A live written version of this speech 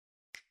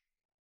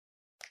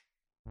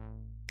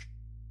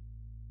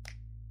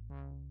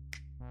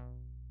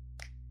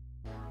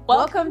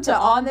Welcome to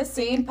On the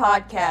Scene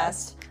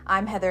podcast.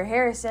 I'm Heather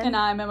Harrison. And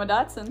I'm Emma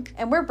Dotson.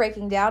 And we're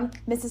breaking down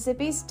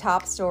Mississippi's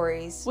top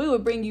stories. We will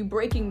bring you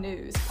breaking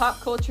news, pop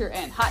culture,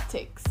 and hot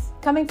takes.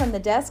 Coming from the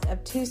desk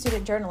of two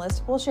student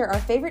journalists, we'll share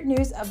our favorite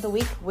news of the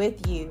week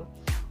with you.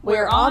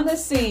 We're on the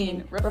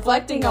scene,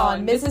 reflecting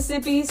on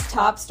Mississippi's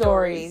top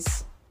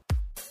stories.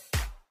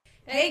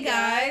 Hey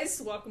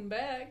guys! Welcome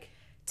back.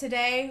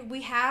 Today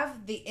we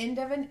have the end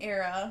of an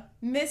era.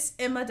 Miss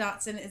Emma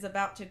Dotson is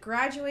about to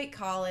graduate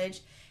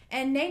college.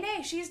 And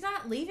Nene, she's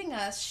not leaving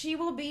us. She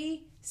will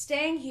be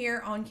staying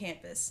here on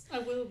campus. I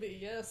will be,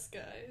 yes,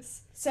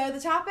 guys. So the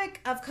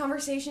topic of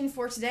conversation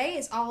for today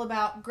is all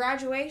about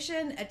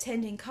graduation,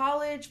 attending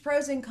college,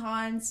 pros and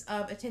cons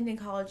of attending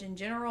college in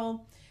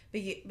general,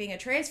 being a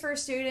transfer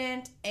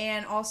student,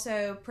 and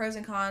also pros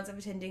and cons of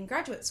attending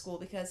graduate school,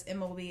 because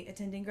Emma will be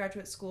attending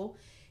graduate school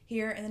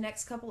here in the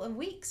next couple of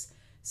weeks.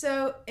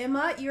 So,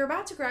 Emma, you're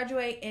about to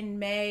graduate in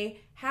May.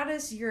 How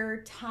does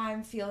your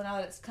time feel now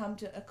that it's come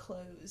to a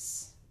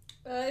close?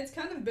 It's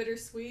kind of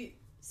bittersweet.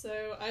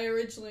 So I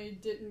originally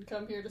didn't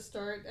come here to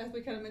start, as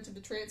we kind of mentioned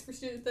the transfer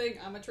student thing.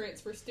 I'm a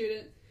transfer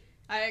student.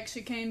 I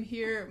actually came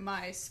here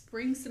my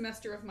spring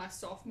semester of my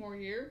sophomore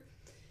year.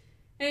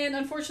 And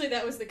unfortunately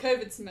that was the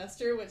COVID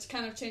semester, which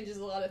kind of changes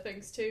a lot of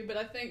things too. But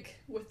I think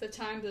with the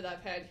time that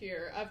I've had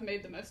here, I've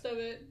made the most of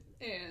it.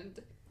 And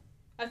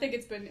I think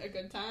it's been a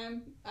good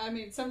time. I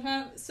mean, some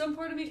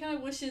part of me kind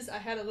of wishes I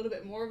had a little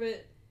bit more of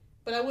it.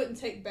 But I wouldn't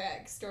take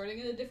back starting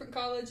in a different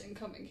college and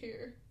coming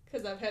here.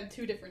 Because I've had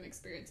two different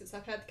experiences.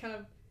 I've had kind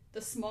of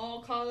the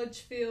small college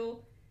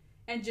feel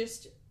and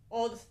just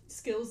all the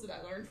skills that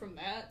I learned from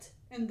that.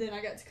 And then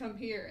I got to come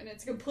here, and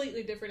it's a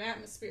completely different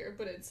atmosphere,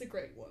 but it's a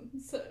great one.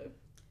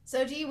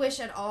 So do you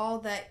wish at all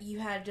that you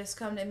had just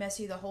come to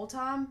MSU the whole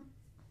time?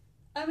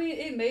 I mean,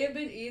 it may have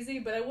been easy,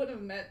 but I wouldn't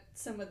have met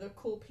some of the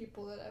cool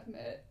people that I've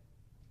met.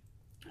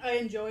 I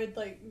enjoyed,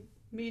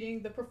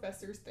 meeting the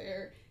professors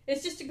there.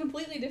 It's just a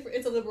completely different...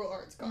 It's a liberal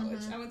arts college.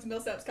 Mm-hmm. I went to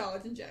Millsaps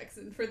College in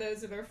Jackson, for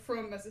those that are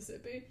from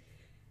Mississippi.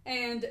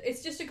 And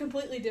it's just a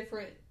completely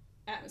different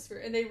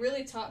atmosphere. And they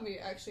really taught me,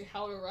 actually,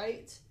 how to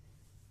write.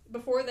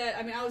 Before that,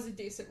 I mean, I was a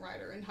decent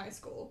writer in high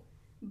school.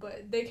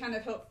 But they kind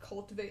of helped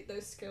cultivate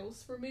those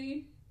skills for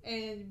me.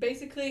 And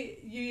basically,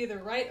 you either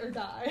write or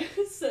die.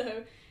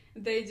 So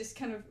they just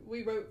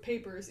we wrote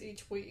papers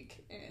each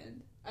week.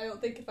 And I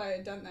don't think if I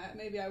had done that,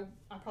 maybe I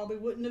probably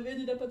wouldn't have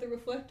ended up at the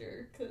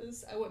Reflector,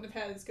 because I wouldn't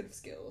have had as good of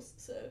skills.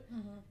 So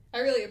I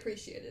really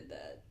appreciated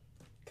that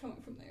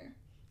coming from there.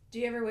 Do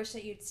you ever wish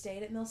that you'd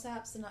stayed at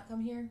Millsaps and not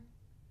come here?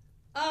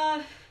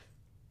 I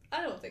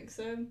don't think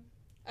so.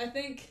 I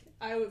think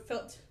I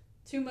felt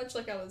too much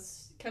like I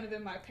was kind of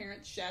in my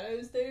parents'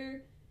 shadows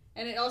there,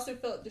 and it also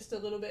felt just a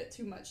little bit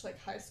too much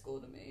like high school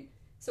to me.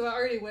 So I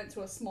already went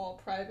to a small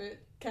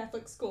private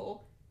Catholic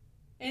school.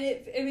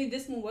 And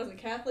this one wasn't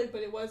Catholic,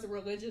 but it was a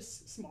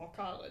religious small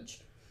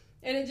college.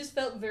 And it just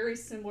felt very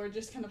similar,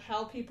 just kind of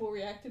how people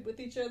reacted with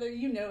each other.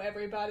 You know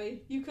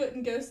everybody. You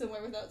couldn't go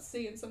somewhere without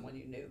seeing someone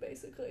you knew,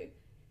 basically.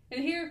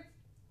 And here,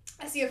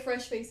 I see a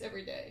fresh face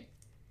every day.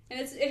 And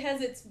it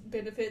has its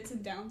benefits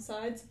and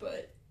downsides,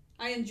 but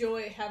I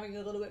enjoy having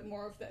a little bit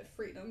more of that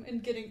freedom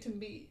and getting to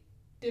meet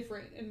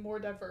different and more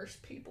diverse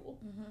people.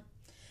 Mm-hmm.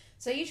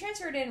 So you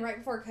transferred in right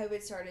before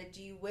COVID started.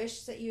 Do you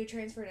wish that you had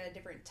transferred at a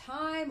different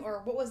time? Or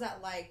what was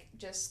that like,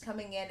 just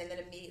coming in and then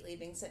immediately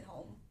being sent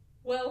home?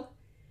 Well,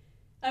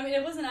 I mean,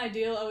 it wasn't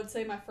ideal. I would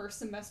say my first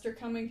semester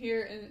coming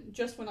here, and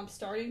just when I'm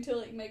starting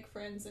to make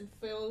friends and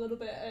feel a little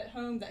bit at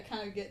home, that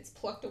kind of gets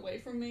plucked away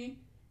from me,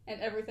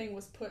 and everything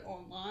was put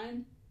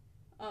online.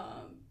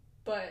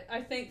 But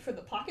I think for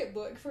the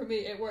pocketbook, for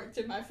me, it worked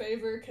in my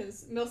favor,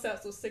 because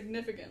Millsaps was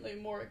significantly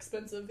more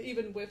expensive,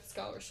 even with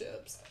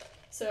scholarships.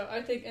 So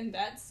I think in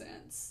that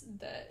sense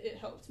that it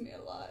helped me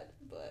a lot.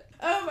 But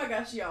oh my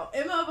gosh, y'all.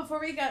 Emma, before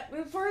we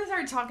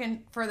started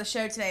talking for the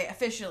show today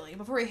officially,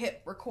 before we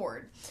hit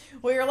record,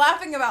 we were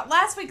laughing about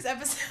last week's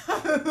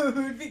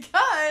episode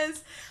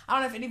because I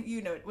don't know if any of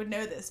you would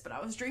know this, but I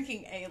was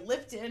drinking a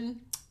Lipton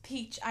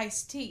peach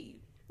iced tea.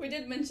 We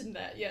did mention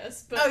that,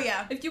 yes. But oh,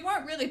 yeah. If you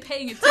weren't really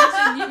paying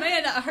attention, you may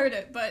have not heard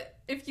it. But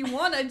if you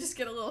want to just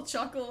get a little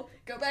chuckle,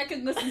 go back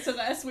and listen to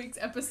last week's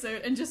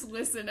episode and just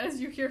listen as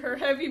you hear her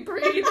heavy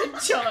breathe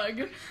and chug.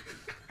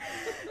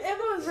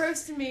 Emma was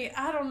roasting me.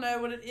 I don't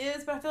know what it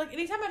is, but I feel like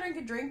anytime I drink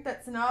a drink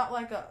that's not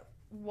like a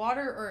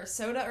water or a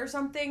soda or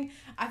something,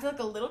 I feel like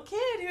a little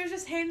kid who was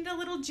just handed a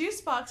little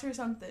juice box or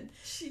something.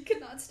 She could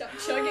not stop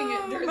chugging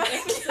it during the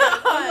episode.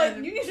 God. I'm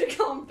like, you need to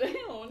calm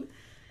down.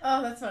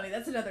 Oh, that's funny.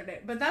 That's another day.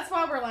 But that's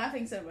why we're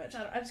laughing so much.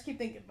 I just keep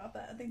thinking about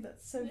that. I think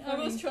that's so funny. I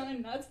was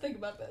trying not to think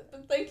about that,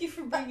 but thank you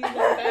for bringing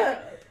that back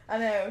up. I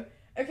know.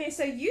 Okay,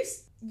 so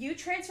you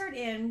transferred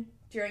in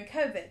during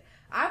COVID.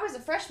 I was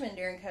a freshman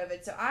during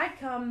COVID, so I'd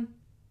come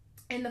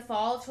in the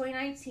fall of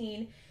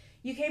 2019.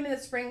 You came in the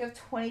spring of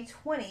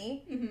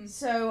 2020. Mm-hmm.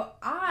 So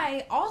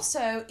I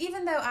also,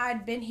 even though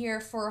I'd been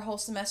here for a whole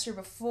semester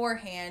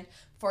beforehand,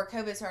 before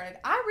COVID started,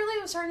 I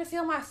really was starting to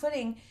feel my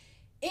footing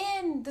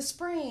in the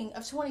spring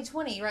of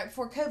 2020, right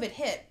before COVID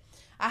hit.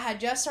 I had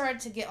just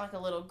started to get like a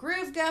little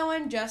groove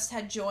going, just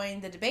had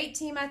joined the debate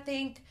team, I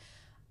think.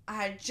 I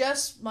had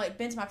just like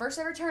been to my first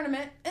ever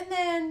tournament, and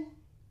then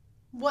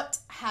what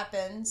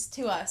happens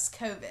to us?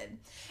 COVID.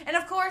 And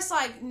of course,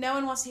 like, no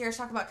one wants to hear us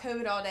talk about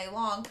COVID all day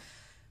long,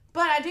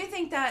 but I do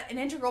think that an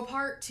integral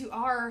part to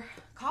our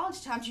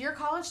college time, to your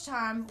college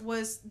time,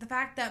 was the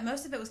fact that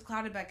most of it was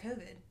clouded by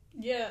COVID.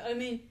 Yeah, I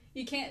mean,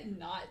 you can't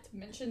not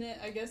mention it,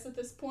 I guess, at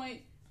this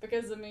point,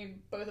 because, I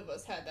mean, both of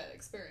us had that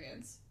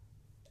experience.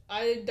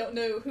 I don't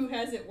know who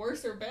has it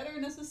worse or better,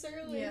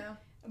 necessarily,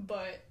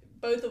 but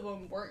both of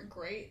them weren't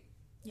great,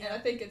 and I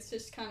think it's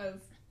just kind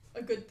of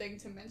a good thing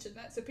to mention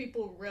that, so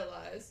people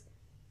realize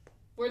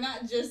we're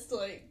not just,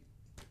 like,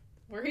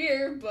 we're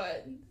here,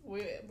 but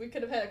we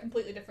could have had a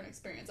completely different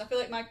experience. I feel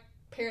like my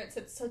parents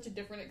had such a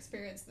different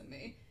experience than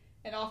me,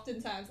 and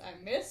oftentimes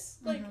I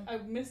missed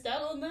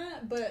out on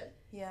that, but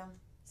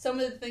some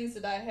of the things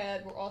that I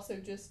had were also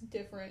just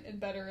different and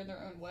better in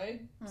their own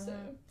way. So,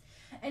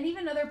 and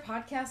even other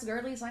podcast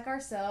girlies like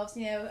ourselves,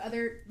 you know,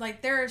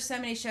 there are so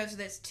many shows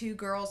that's two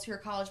girls who are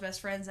college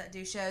best friends that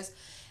do shows,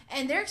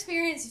 and their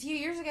experience a few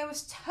years ago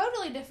was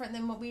totally different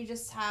than what we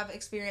just have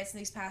experienced in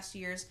these past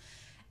years.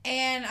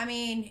 And I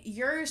mean,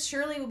 yours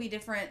surely will be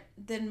different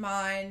than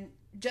mine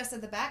just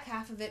at the back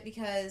half of it,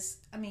 because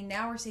I mean,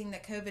 now we're seeing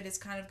that COVID is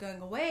kind of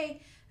going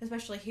away,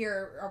 especially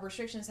here. Our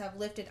restrictions have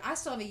lifted. I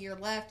still have a year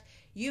left.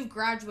 You've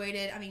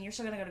graduated. I mean, you're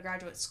still going to go to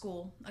graduate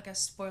school, like a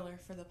spoiler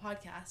for the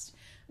podcast.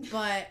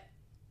 But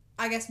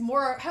I guess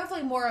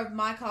hopefully more of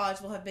my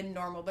college will have been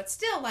normal, but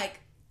still,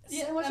 like,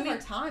 so much of our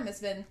time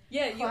has been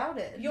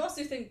clouded. You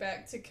also think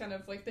back to kind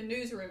of like the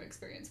newsroom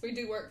experience. We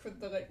do work for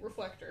the like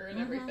Reflector and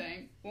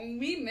everything. When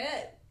we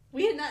met,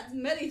 we had not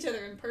met each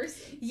other in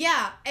person.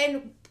 Yeah,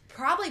 and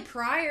probably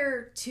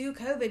prior to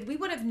COVID, we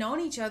would have known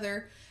each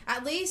other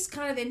at least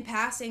kind of in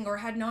passing, or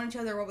had known each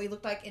other what we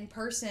looked like in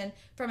person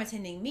from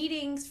attending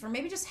meetings, from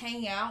maybe just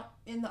hanging out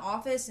in the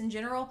office in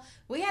general.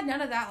 We had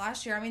none of that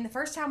last year. I mean, the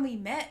first time we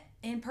met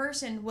in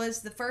person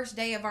was the first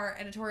day of our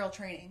editorial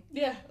training.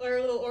 Yeah, our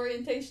little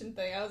orientation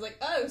thing. I was like,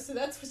 oh, so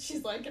that's what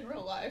she's like in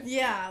real life.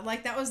 Yeah,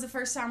 like that was the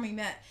first time we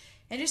met.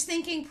 And just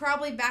thinking,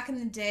 probably back in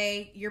the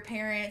day, your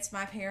parents,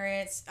 my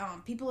parents,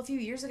 people a few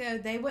years ago,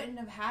 they wouldn't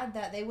have had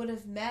that. They would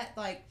have met,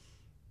 like,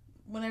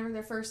 whenever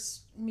their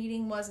first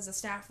meeting was as a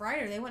staff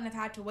writer, they wouldn't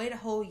have had to wait a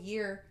whole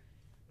year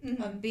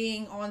of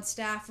being on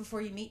staff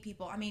before you meet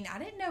people. I mean, I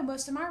didn't know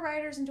most of my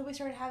writers until we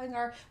started having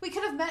we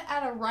could have met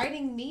at a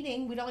writing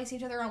meeting. We'd only see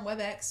each other on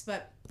WebEx,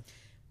 but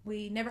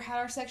we never had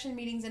our section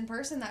meetings in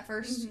person that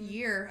first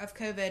year of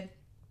COVID.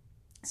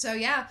 So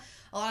yeah,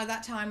 a lot of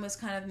that time was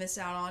kind of missed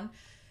out on.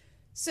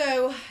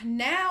 So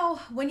now,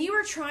 when you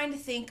were trying to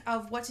think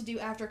of what to do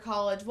after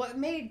college, what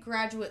made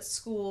graduate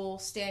school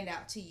stand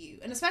out to you?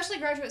 And especially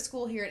graduate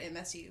school here at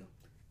MSU.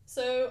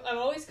 So I've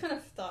always kind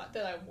of thought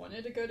that I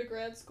wanted to go to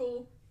grad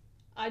school.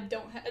 I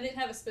didn't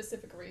have a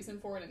specific reason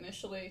for it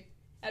initially.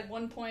 At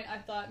one point, I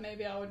thought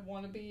maybe I would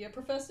want to be a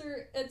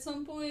professor at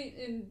some point,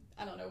 in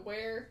I don't know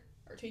where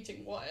or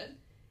teaching what,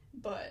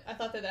 but I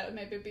thought that would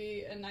maybe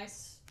be a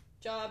nice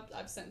job.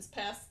 I've since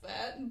passed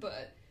that,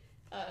 but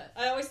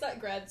I always thought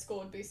grad school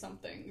would be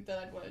something that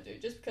I'd want to do,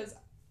 just because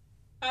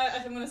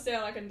I'm going to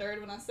sound like a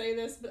nerd when I say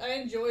this, but I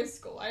enjoy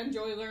school. I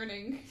enjoy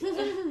learning.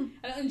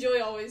 I don't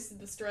enjoy always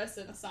the stress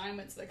and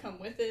assignments that come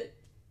with it,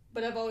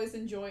 but I've always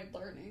enjoyed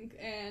learning,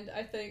 and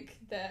I think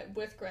that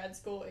with grad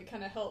school, it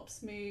kind of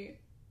helps me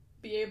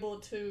be able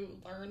to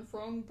learn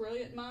from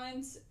brilliant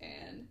minds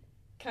and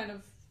kind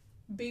of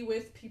be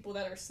with people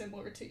that are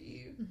similar to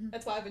you.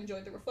 That's why I've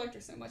enjoyed the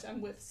Reflector so much.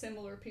 I'm with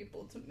similar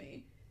people to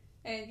me.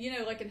 And, you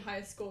know, like in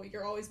high school,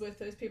 you're always with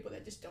those people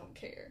that just don't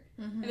care.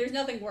 And there's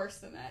nothing worse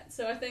than that.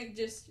 So I think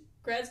just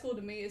grad school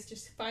to me is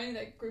just finding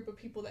that group of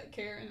people that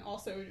care and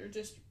also are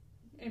just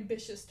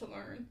ambitious to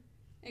learn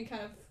and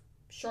kind of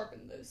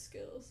sharpen those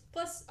skills.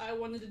 Plus, I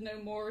wanted to know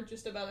more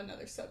just about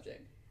another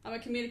subject. I'm a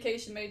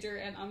communication major,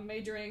 and I'm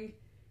majoring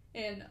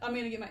in, I'm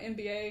going to get my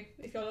MBA.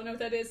 If y'all don't know what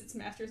that is, it's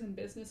Master's in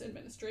Business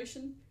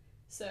Administration.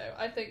 So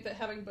I think that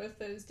having both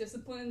those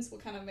disciplines will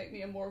kind of make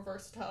me a more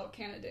versatile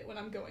candidate when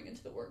I'm going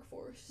into the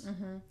workforce.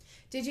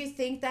 Did you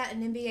think that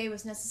an MBA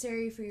was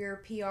necessary for your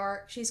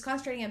PR? She's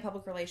concentrating in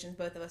public relations,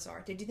 both of us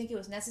are. Did you think it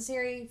was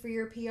necessary for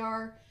your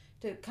PR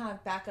to kind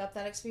of back up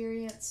that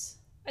experience?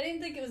 I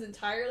didn't think it was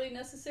entirely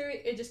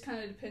necessary. It just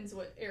kind of depends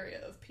what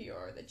area of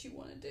PR that you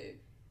want to do.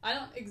 I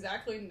don't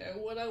exactly know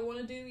what I want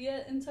to do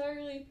yet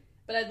entirely,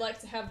 but I'd like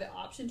to have the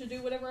option to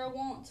do whatever I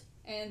want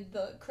and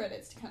the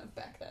credits to kind of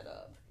back that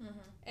up.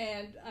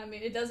 And, I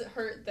mean, it doesn't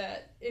hurt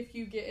that if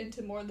you get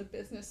into more of the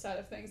business side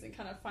of things and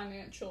kind of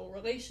financial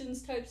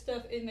relations type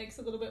stuff, it makes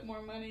a little bit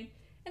more money.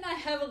 And I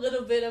have a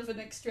little bit of an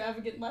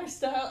extravagant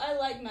lifestyle. I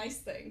like nice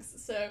things.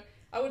 So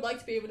I would like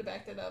to be able to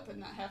back that up and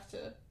not have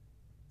to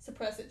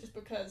suppress it just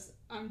because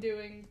I'm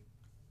doing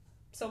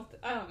something.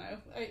 I don't know.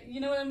 You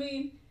know what I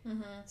mean?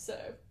 So.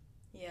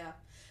 Yeah.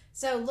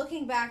 So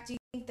looking back, do you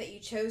think that you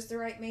chose the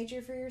right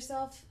major for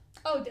yourself?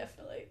 Oh,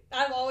 definitely.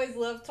 I've always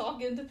loved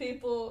talking to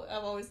people.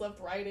 I've always loved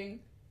writing.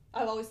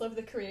 I've always loved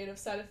the creative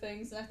side of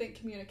things, and I think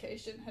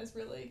communication has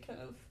really kind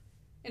of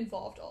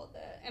involved all of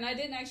that. And I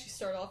didn't actually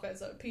start off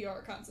as a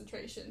PR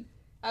concentration.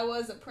 I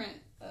was a print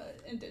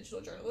and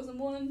digital journalism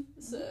one,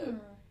 so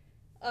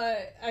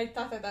I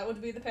thought that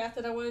would be the path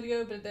that I wanted to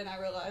go, but then I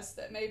realized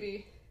that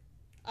maybe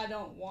I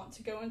don't want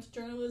to go into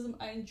journalism.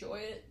 I enjoy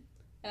it,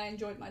 and I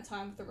enjoyed my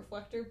time with the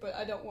Reflector, but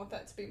I don't want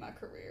that to be my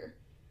career.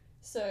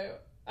 So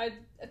I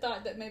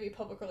thought that maybe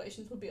public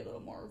relations would be a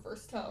little more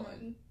versatile,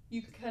 and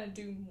you could kind of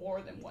do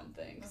more than one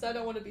thing, because I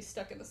don't want to be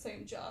stuck in the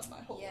same job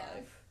my whole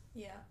life.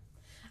 Yeah.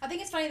 I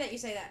think it's funny that you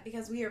say that,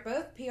 because we are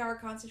both PR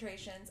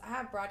concentrations. I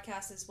have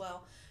broadcast as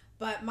well,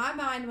 but my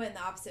mind went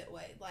the opposite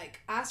way. Like,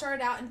 I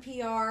started out in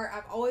PR.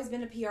 I've always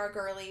been a PR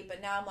girly,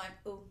 but now I'm like,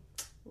 ooh,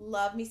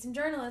 love me some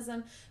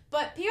journalism.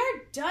 But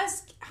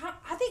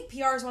I think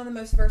PR is one of the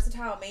most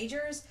versatile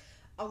majors.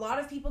 A lot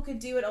of people could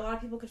do it. A lot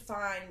of people could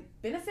find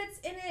benefits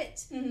in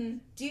it. Mm-hmm.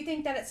 Do you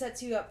think that it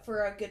sets you up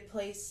for a good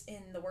place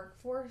in the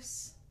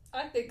workforce?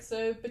 I think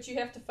so, but you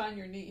have to find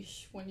your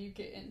niche when you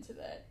get into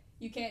that.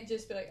 You can't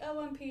just be like, oh,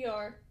 I'm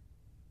PR.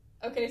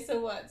 Okay, so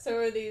what? So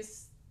are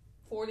these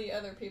 40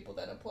 other people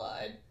that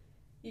applied?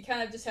 You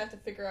kind of just have to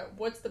figure out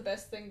what's the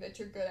best thing that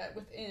you're good at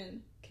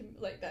within,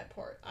 like, that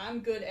part. I'm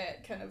good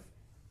at kind of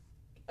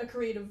a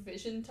creative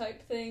vision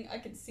type thing. I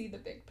can see the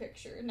big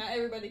picture. Not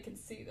everybody can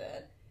see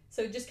that.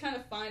 So just kind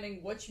of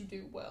finding what you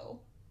do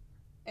well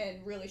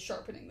and really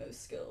sharpening those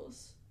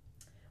skills.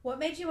 What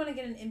made you want to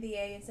get an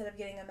MBA instead of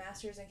getting a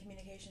master's in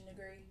communication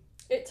degree?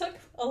 It took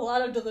a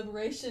lot of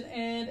deliberation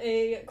and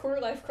a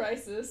quarter life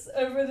crisis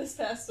over this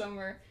past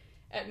summer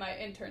at my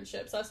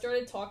internship. So I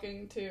started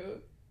talking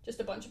to just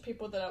a bunch of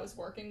people that I was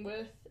working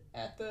with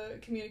at the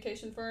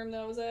communication firm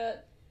that I was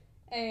at,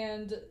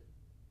 and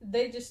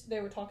they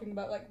were talking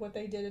about like what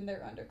they did in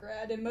their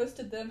undergrad, and most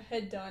of them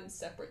had done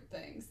separate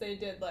things. They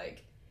did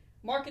like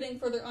marketing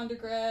for their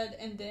undergrad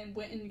and then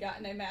went and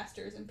gotten a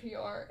master's in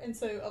PR, and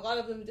so a lot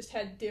of them just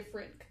had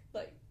different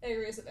like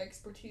areas of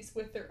expertise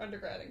with their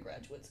undergrad and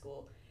graduate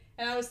school.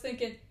 And I was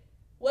thinking,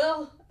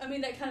 well, I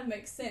mean, that kind of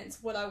makes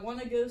sense. Would I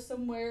want to go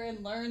somewhere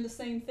and learn the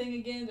same thing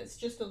again that's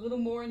just a little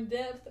more in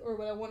depth, or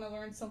would I want to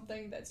learn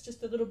something that's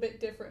just a little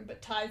bit different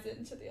but ties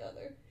into the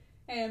other?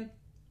 And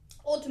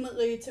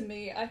ultimately, to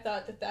me, I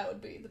thought that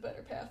would be the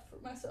better path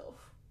for myself.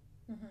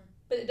 Mm-hmm.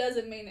 But it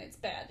doesn't mean it's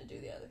bad to do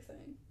the other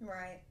thing.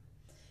 Right.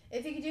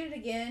 If you could do it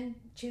again,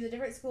 choose a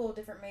different school,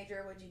 different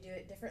major, would you do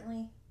it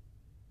differently?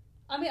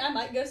 I mean, I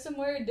might go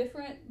somewhere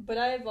different, but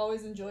I've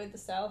always enjoyed the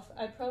South.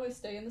 I'd probably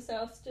stay in the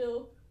South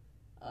still.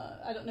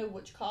 I don't know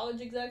which college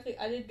exactly.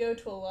 I did go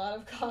to a lot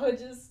of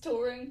colleges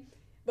touring.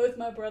 Both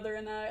my brother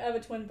and I have a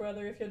twin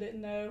brother, if you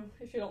didn't know.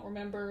 If you don't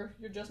remember,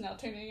 you're just now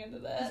tuning into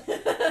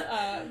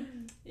that.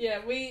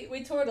 Yeah,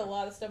 we toured a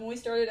lot of stuff, and we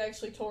started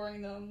actually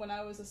touring them when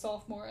I was a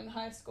sophomore in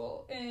high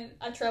school. And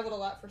I traveled a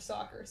lot for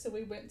soccer, so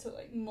we went to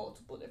like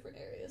multiple different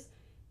areas.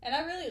 And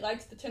I really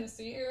liked the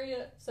Tennessee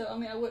area, so I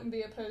mean, I wouldn't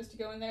be opposed to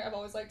going there. I've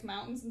always liked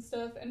mountains and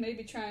stuff, and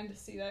maybe trying to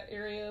see that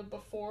area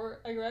before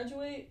I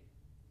graduate.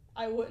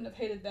 I wouldn't have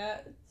hated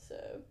that,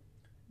 so.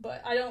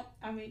 But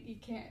you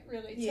can't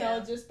really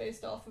tell just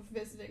based off of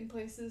visiting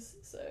places.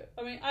 So,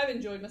 I mean, I've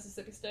enjoyed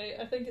Mississippi State.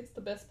 I think it's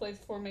the best place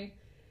for me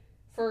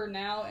for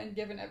now and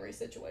given every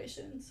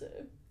situation, so.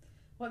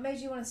 What made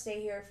you want to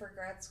stay here for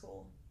grad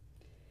school?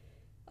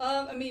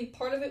 I mean,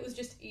 part of it was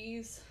just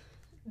ease,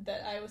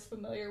 that I was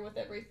familiar with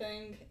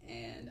everything,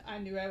 and I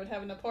knew I would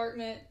have an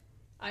apartment.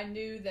 I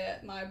knew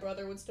that my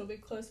brother would still be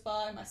close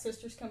by. My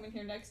sister's coming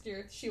here next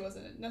year. She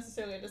wasn't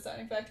necessarily a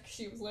deciding factor because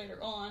she was later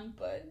on,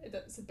 but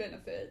it's a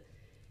benefit.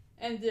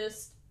 And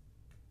just,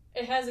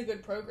 it has a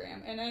good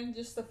program. And then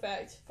just the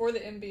fact, for the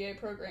MBA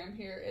program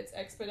here, it's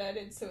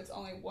expedited, so it's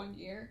only 1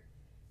 year.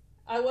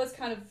 I was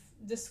kind of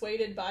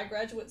dissuaded by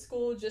graduate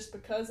school just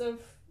because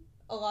of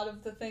a lot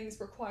of the things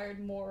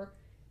required more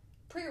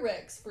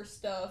prereqs for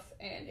stuff,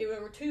 and it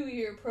were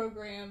 2-year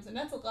programs, and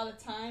that's a lot of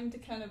time to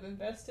kind of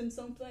invest in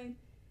something,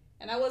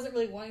 and I wasn't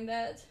really wanting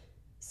that.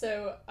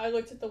 So I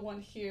looked at the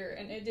one here,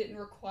 and it didn't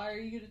require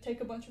you to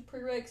take a bunch of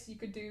prereqs. You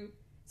could do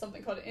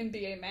something called an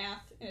MBA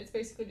Math, and it's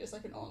basically just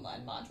like an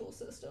online module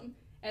system,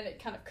 and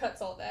it kind of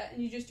cuts all that,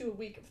 and you just do a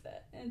week of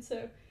that. And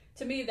so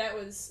to me, that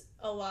was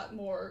a lot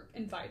more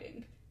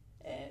inviting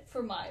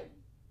for my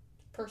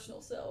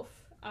personal self.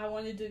 I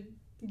wanted to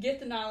get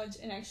the knowledge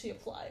and actually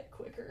apply it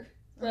quicker,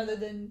 rather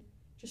than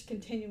just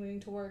continuing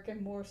to work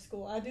in more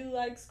school. I do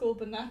like school,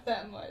 but not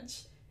that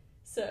much.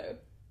 So,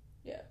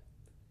 yeah.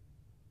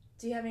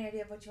 Do you have any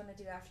idea of what you want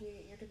to do after you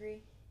get your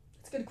degree?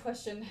 It's a good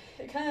question.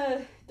 It kind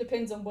of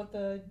depends on what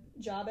the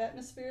job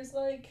atmosphere is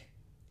like.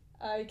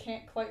 I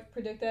can't quite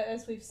predict that,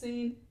 as we've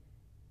seen.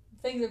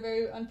 Things are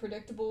very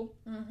unpredictable.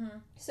 Mm-hmm.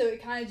 So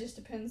it kind of just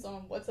depends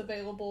on what's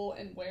available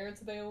and where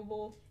it's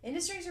available.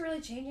 Industries are really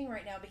changing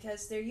right now,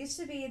 because there used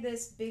to be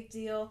this big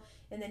deal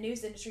in the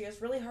news industry. It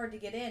was really hard to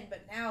get in,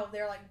 but now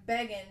they're like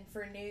begging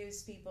for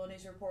news people,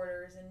 news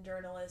reporters and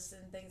journalists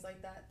and things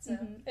like that. So.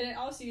 Mm-hmm. And it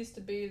also used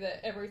to be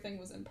that everything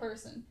was in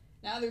person.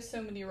 Now there's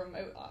so many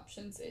remote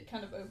options, it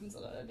kind of opens a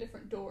lot of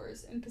different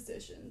doors and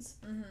positions.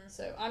 Mm-hmm.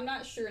 So I'm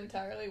not sure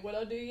entirely what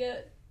I'll do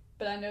yet,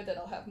 but I know that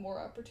I'll have more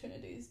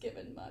opportunities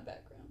given my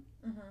background.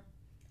 Mm-hmm.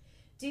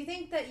 Do you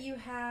think that you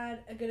had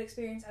a good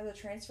experience as a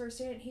transfer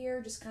student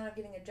here, just kind of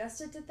getting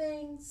adjusted to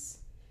things?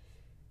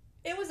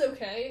 It was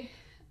okay.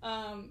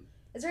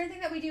 Is there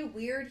anything that we do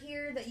weird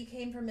here that you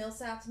came from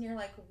Millsaps and you're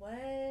like,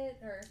 what?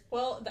 Or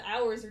Well, the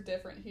hours are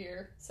different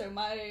here. So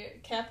my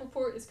CAP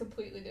report is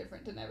completely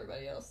different than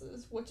everybody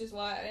else's, which is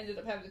why I ended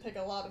up having to take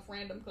a lot of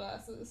random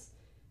classes.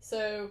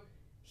 So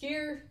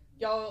here,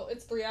 y'all,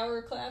 it's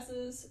 3-hour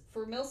classes.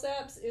 For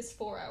Millsaps, it's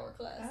 4-hour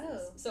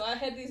classes. Oh. So I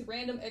had these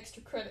random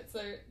extra credits.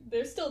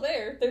 They're still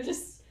there. They're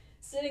just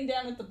sitting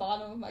down at the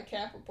bottom of my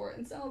CAP report,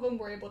 and some of them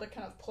were able to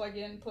kind of plug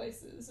in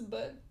places,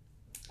 but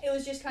it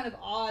was just kind of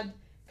odd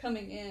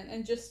coming in,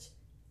 and just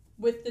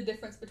with the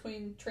difference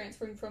between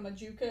transferring from a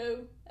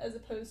JUCO as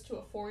opposed to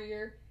a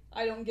 4-year,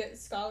 I don't get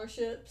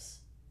scholarships,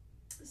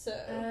 so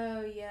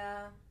oh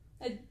yeah,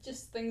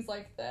 just things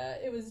like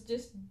that. It was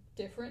just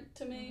different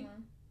to me.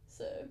 Mm-hmm.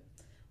 So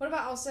what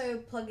about also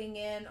plugging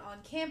in on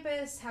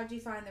campus? How'd you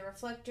find the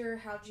Reflector?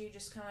 How'd you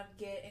just kind of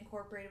get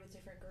incorporated with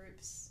different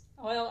groups?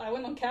 well, I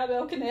went on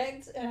Cowbell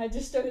Connect and I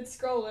just started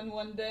scrolling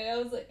one day. I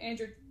was like,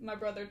 Andrew, my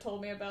brother,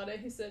 told me about it.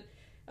 He said,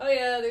 oh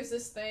yeah, there's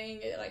this thing,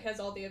 it like has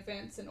all the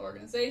events and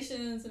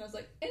organizations, and I was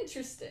like,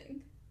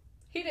 interesting.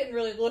 He didn't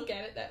really look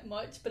at it that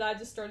much, but I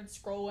just started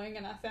scrolling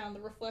and I found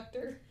the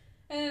Reflector,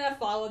 and I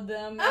followed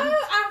them.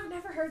 Oh, I've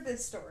never heard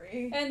this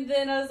story. And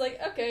then I was like,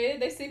 okay,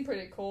 they seem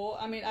pretty cool.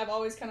 I mean, I've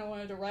always kind of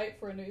wanted to write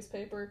for a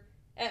newspaper.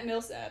 At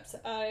Millsaps,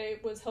 I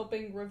was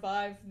helping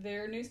revive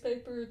their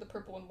newspaper, the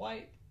Purple and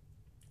White,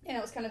 and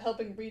I was kind of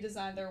helping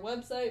redesign their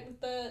website with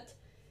that.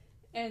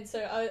 And so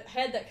I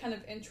had that kind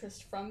of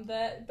interest from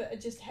that, but I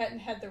just hadn't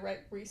had the right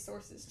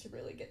resources to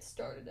really get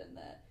started in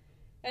that.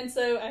 And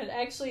so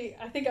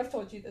I think I've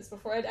told you this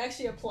before, I'd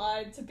actually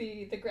applied to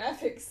be the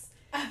graphics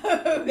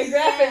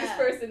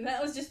person.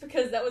 That was just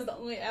because that was the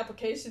only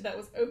application that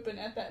was open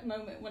at that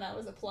moment when I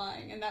was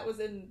applying, and that was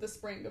in the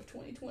spring of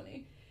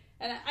 2020.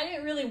 And I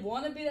didn't really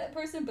want to be that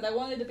person, but I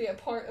wanted to be a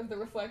part of the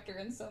Reflector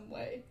in some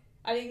way.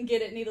 I didn't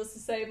get it, needless to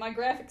say. My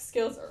graphic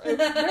skills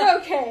they're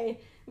okay,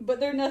 but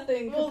they're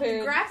nothing compared. Well,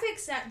 the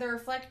graphics at the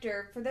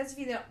Reflector, for those of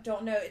you that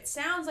don't know, it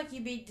sounds like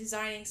you'd be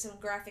designing some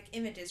graphic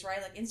images,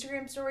 right? Like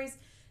Instagram stories.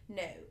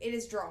 No, it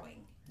is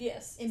drawing.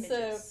 Yes. Images.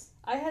 So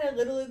I had a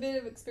little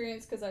bit of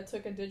experience because I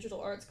took a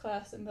digital arts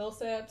class at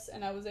Millsaps,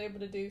 and I was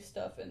able to do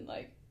stuff in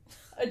like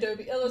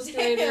Adobe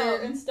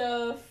Illustrator and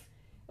stuff.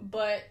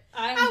 But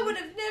I would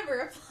have never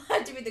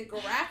applied to be the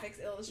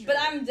graphics illustrator. But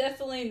I'm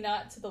definitely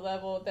not to the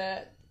level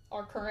that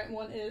our current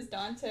one is.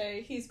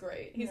 Dante, he's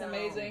great. He's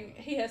amazing.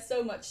 He has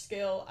so much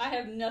skill. I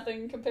have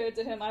nothing compared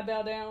to him. I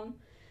bow down.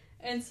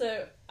 And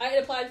so I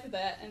had applied for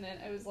that, and then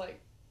it was like,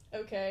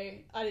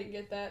 okay, I didn't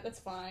get that. That's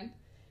fine.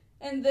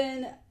 And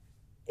then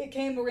it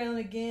came around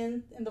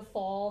again in the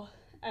fall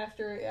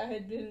after I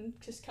had been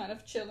just kind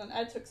of chilling.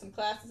 I took some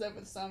classes over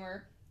the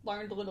summer,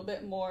 learned a little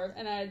bit more,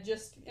 and I had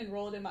just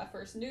enrolled in my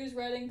first news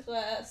writing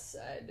class.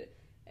 I'd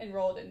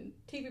enrolled in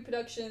TV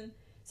production.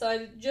 So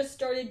I just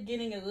started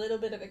getting a little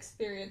bit of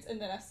experience,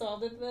 and then I saw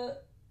that the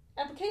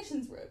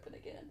applications were open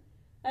again.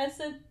 I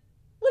said,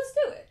 let's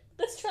do it.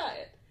 Let's try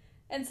it.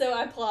 And so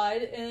I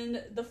applied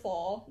in the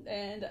fall,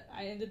 and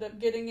I ended up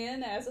getting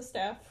in as a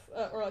staff,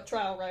 or a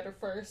trial writer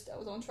first. I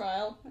was on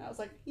trial, and I was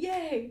like,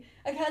 yay,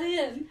 I got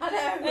in. I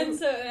know.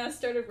 And I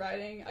started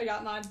writing. I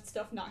got my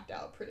stuff knocked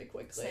out pretty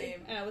quickly.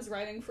 Same. And I was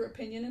writing for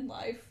Opinion in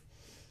Life.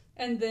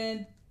 And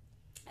then,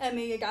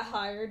 I got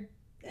hired.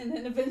 And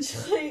then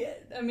eventually,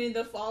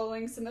 the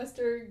following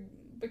semester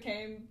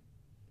became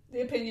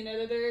the opinion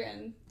editor,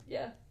 and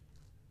yeah,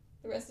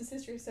 the rest is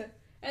history. So,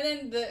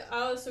 and then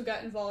I also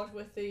got involved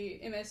with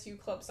the MSU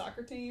club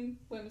soccer team,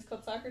 women's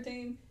club soccer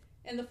team.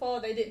 In the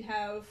fall, they didn't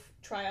have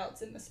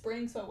tryouts in the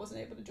spring, so I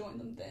wasn't able to join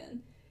them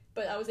then.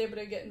 But I was able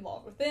to get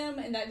involved with them,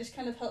 and that just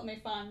kind of helped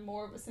me find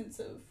more of a sense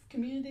of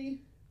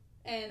community,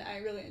 and I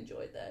really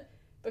enjoyed that.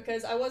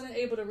 Because I wasn't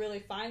able to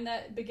really find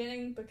that at the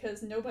beginning,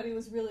 because nobody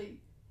was really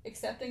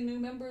accepting new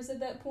members at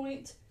that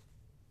point.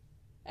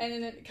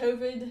 And then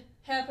COVID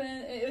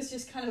happened. It was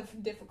just kind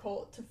of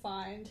difficult to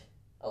find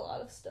a lot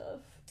of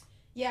stuff.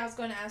 Yeah, I was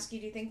going to ask you,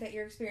 do you think that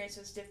your experience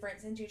was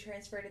different since you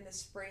transferred in the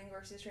spring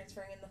versus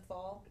transferring in the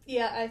fall?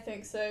 Yeah, I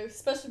think so.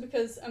 Especially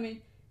because,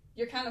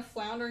 you're kind of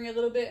floundering a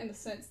little bit in the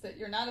sense that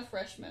you're not a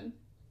freshman.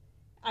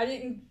 I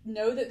didn't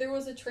know that there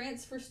was a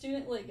transfer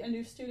student, like a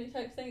new student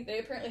type thing. They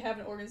apparently have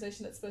an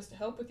organization that's supposed to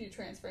help with you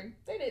transferring.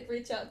 They didn't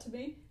reach out to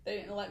me. They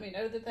didn't let me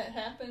know that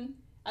happened.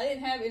 I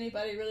didn't have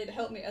anybody really to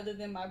help me other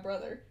than my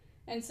brother.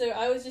 And so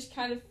I was just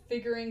kind of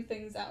figuring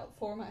things out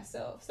for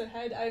myself. So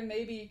had I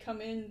maybe come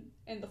in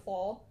the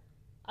fall,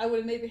 I would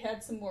have maybe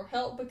had some more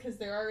help, because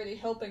they're already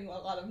helping a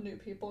lot of new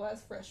people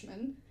as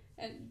freshmen,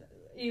 and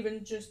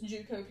even just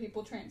JUCO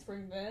people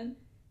transferring then.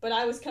 But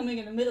I was coming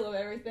in the middle of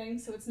everything,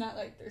 so it's not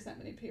like there's that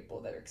many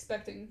people that are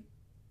expecting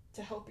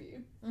to help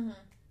you. Mm-hmm.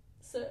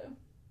 So,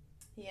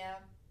 yeah.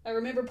 I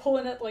remember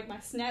pulling up like my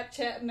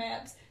Snapchat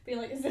maps, being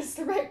like, is this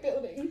the right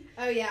building?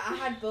 Oh yeah, I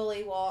had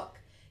Bully Walk.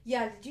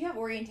 Yeah, did you have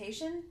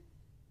orientation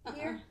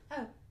here?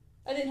 Oh.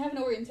 I didn't have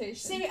an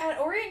orientation. See, at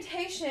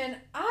orientation,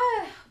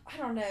 I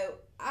don't know.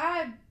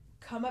 I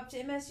come up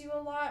to MSU a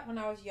lot when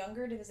I was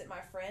younger to visit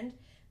my friend.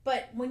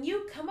 But when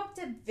you come up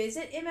to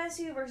visit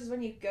MSU versus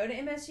when you go to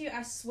MSU,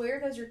 I swear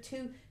those are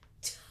two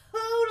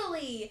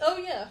totally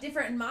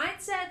different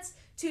mindsets,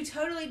 two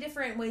totally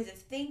different ways of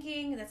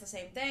thinking. That's the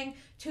same thing.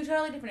 Two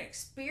totally different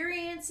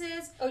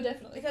experiences. Oh,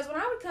 definitely. Because when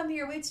I would come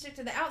here, we'd stick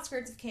to the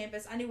outskirts of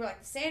campus. I knew where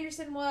like the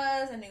Sanderson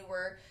was. I knew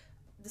where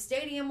the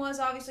stadium was,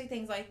 obviously,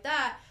 things like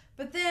that.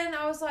 But then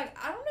I was like,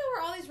 I don't know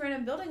where all these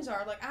random buildings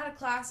are. Like, I had a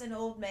class in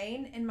Old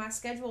Main, and my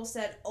schedule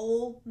said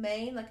Old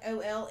Main, like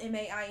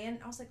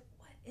Olmain. I was like,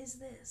 what is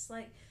this?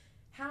 Like,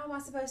 how am I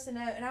supposed to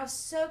know? And I was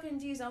so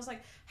confused. I was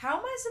like, how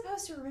am I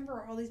supposed to remember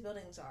where all these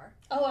buildings are?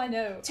 Oh, I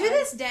know. To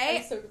this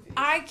day, so confused.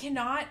 I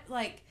cannot,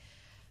 like,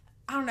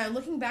 I don't know,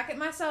 looking back at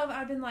myself,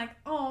 I've been like,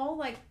 oh,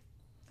 like,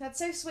 that's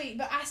so sweet.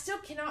 But I still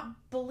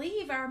cannot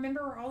believe I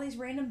remember where all these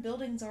random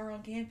buildings are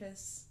on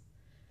campus.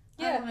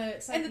 Yeah, I don't know,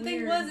 it's like and the weird.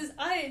 thing was, is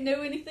I didn't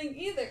know anything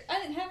either.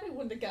 I didn't have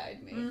anyone to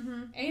guide me.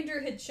 Mm-hmm.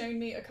 Andrew had shown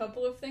me a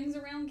couple of things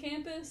around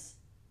campus,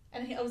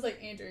 and I was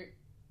like, Andrew,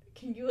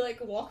 can you, like,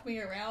 walk me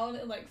around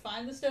and, like,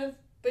 find the stuff?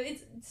 But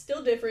it's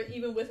still different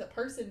even with a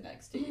person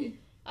next to you.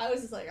 I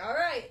was just like, all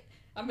right,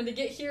 I'm going to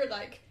get here,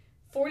 like,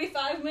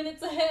 45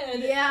 minutes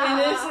ahead.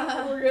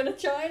 Yeah. And we're going to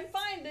try and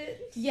find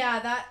it. Yeah,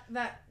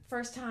 that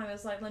first time I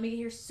was like, let me get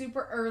here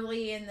super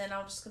early, and then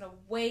I'm just going to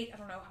wait. I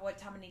don't know what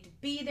time I need to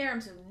be there.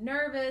 I'm so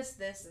nervous,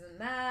 this and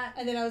that.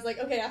 And then I was like,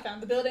 okay, I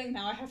found the building.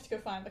 Now I have to go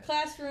find the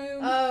classroom.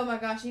 Oh my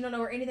gosh, you don't know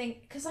where anything...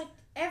 Because, like,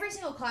 every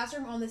single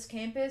classroom on this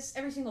campus,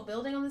 every single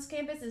building on this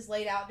campus is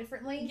laid out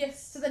differently.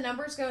 Yes. So the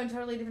numbers go in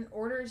totally different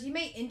orders. You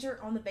may enter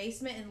on the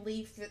basement and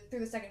leave through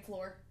the second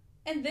floor.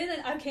 And then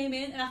I came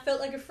in and I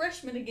felt like a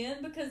freshman again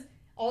because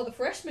all the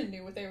freshmen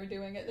knew what they were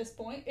doing at this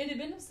point. It had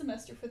been a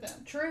semester for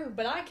them. True.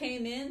 But I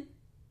came in,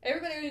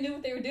 everybody already knew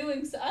what they were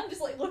doing, so I'm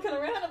just like looking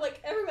around, I'm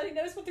like, everybody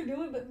knows what they're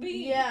doing but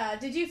me. Yeah.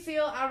 Did you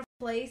feel out of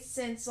place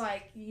since,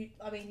 like, you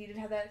did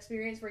have that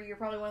experience where you're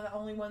probably one of the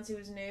only ones who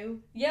was new?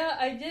 Yeah,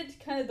 I did.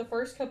 Kind of the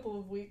first couple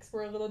of weeks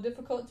were a little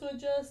difficult to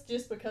adjust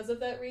just because of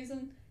that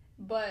reason.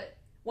 But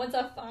once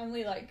I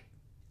finally, like,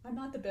 I'm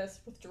not the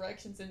best with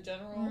directions in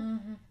general,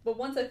 Mm-hmm. but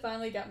once I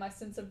finally got my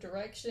sense of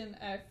direction,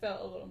 I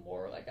felt a little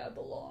more like I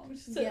belonged.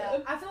 So. Yeah,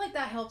 I feel like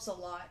that helps a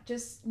lot.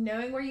 Just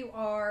knowing where you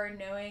are,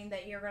 knowing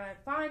that you're going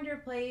to find your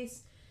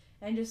place,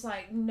 and just,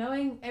 like,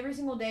 knowing every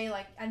single day,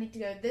 like, I need to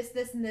go this,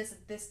 and this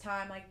at this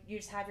time. Like, you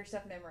just have your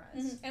stuff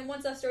memorized. Mm-hmm. And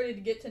once I started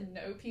to get to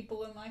know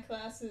people in my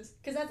classes,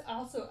 because that's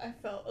also, I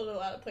felt a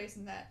little out of place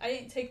in that. I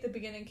didn't take the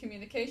beginning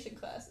communication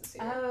classes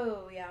here.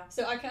 Oh, yeah.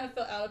 So I kind of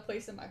felt out of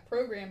place in my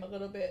program a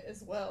little bit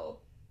as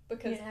well.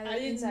 Because I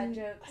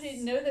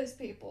didn't know those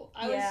people.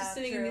 I was just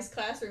sitting in these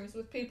classrooms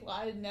with people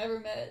I had never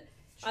met.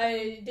 True.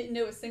 I didn't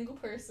know a single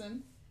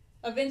person.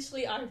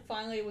 Eventually, I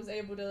finally was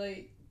able to,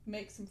 like,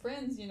 make some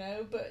friends, you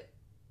know, but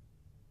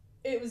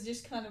it was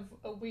just kind of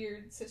a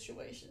weird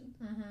situation.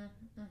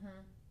 Mm-hmm. Mm-hmm.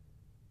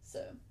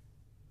 So.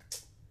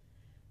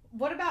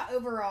 What about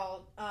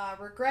overall?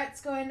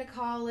 Regrets going to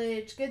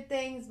college? Good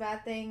things,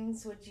 bad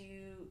things? Would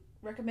you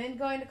recommend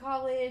going to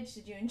college?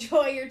 Did you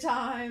enjoy your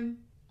time?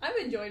 I've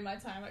enjoyed my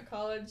time at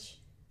college.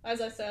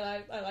 As I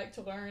said, I like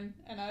to learn,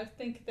 and I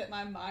think that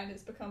my mind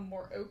has become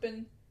more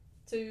open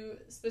to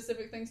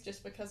specific things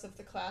just because of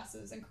the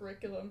classes and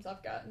curriculums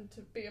I've gotten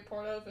to be a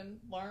part of and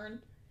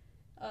learn.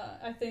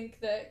 I think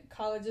that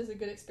college is a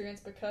good experience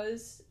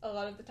because a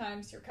lot of the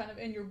times you're kind of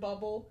in your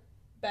bubble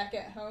back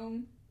at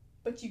home,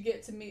 but you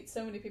get to meet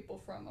so many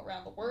people from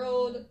around the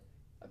world,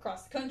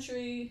 across the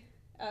country.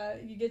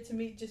 You get to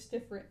meet just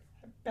different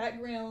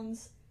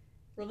backgrounds,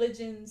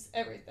 religions,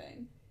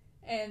 everything.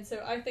 And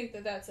so I think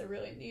that that's a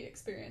really neat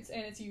experience,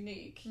 and it's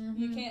unique.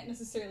 Mm-hmm. You can't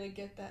necessarily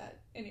get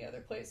that any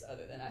other place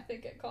other than, I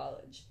think, at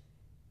college.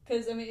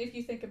 Because, I mean, if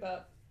you think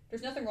about,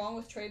 there's nothing wrong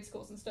with trade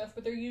schools and stuff,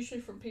 but they're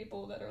usually from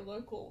people that are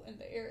local in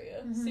the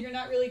area. Mm-hmm. So you're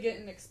not really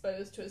getting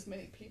exposed to as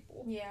many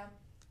people. Yeah.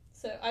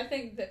 So I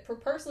think that,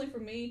 personally for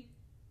me,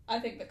 I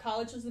think that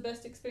college was the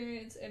best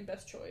experience and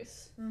best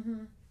choice.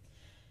 Mm-hmm.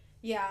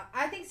 Yeah,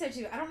 I think so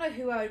too. I don't know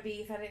who I would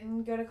be if I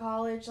didn't go to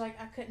college. Like,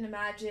 I couldn't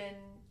imagine...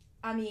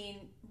 I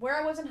mean, where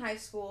I was in high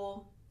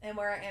school and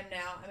where I am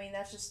now, I mean,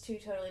 that's just two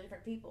totally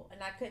different people. And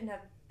I couldn't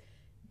have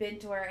been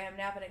to where I am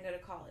now if I didn't go to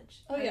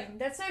college. Oh, yeah. I mean,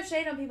 that's no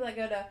shade on people that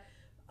go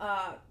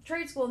to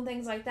trade school and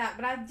things like that.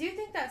 But I do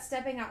think that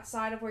stepping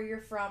outside of where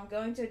you're from,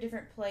 going to a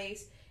different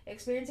place,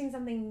 experiencing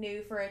something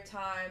new for a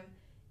time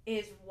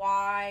is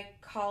why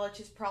college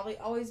has probably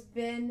always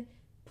been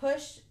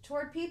pushed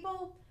toward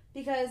people.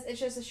 Because it's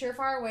just a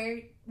surefire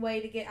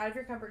way to get out of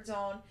your comfort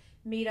zone,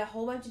 meet a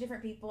whole bunch of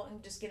different people,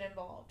 and just get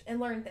involved and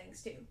learn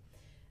things too.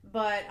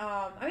 But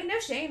I mean, no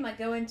shame, like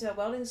going to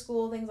welding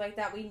school, things like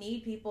that. We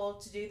need people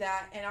to do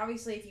that, and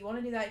obviously if you want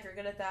to do that, if you're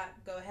good at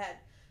that, go ahead.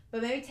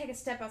 But maybe take a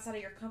step outside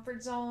of your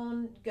comfort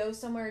zone, go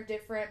somewhere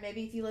different.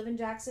 Maybe if you live in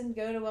Jackson,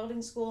 go to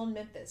welding school in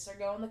Memphis or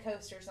go on the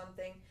coast or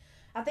something.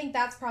 I think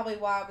that's probably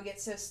why we get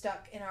so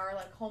stuck in our,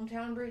 like,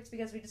 hometown roots,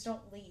 because we just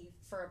don't leave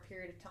for a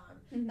period of time.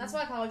 Mm-hmm. That's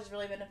why college is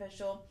really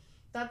beneficial.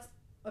 That's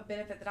a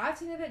benefit that I've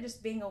seen of it,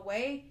 just being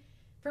away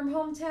from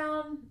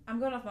hometown. I'm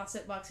going off my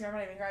soapbox here. I'm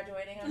not even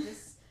graduating. I'm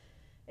just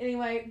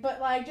anyway. But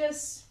like,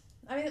 just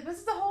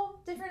this is a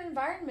whole different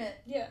environment.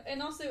 Yeah,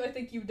 and also I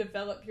think you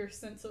develop your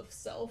sense of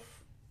self.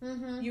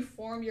 Mm-hmm. You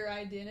form your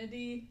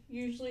identity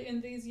usually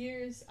in these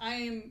years. I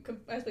am,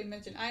 as we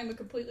mentioned, I am a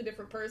completely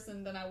different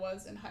person than I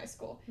was in high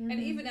school. Mm-hmm.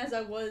 And even as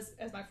I was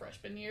as my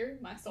freshman year,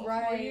 my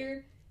sophomore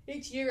year,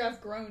 each year I've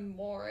grown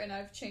more and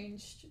I've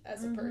changed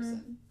as a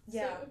person.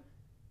 Yeah. So.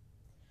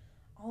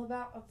 All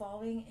about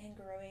evolving and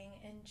growing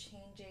and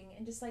changing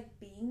and just like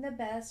being the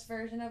best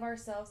version of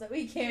ourselves that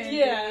we can.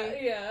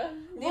 Yeah.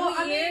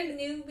 Well,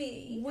 new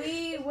me.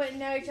 We wouldn't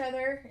know each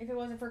other if it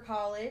wasn't for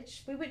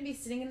college. We wouldn't be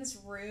sitting in this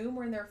room.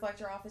 We're in the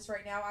Reflector office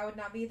right now. I would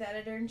not be the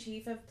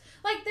editor-in-chief of...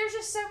 Like, there's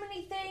just so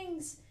many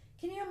things.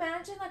 Can you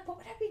imagine? Like, what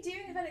would I be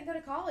doing if I didn't go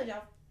to college?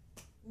 I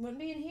wouldn't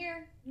be in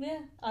here. Yeah,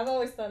 I've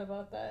always thought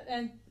about that.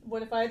 And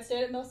what if I had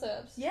stayed at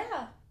Millsaps?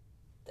 Yeah.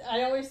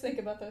 I always think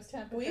about those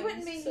times. We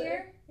wouldn't be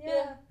here.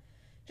 Yeah.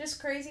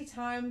 Just crazy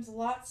times,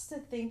 lots to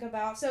think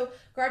about. So,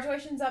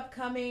 graduation's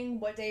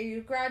upcoming. What day are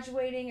you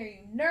graduating? Are you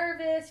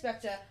nervous? You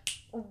have to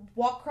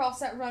walk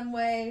across that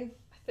runway.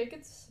 I think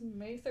it's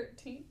May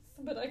 13th,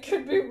 but I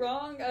could be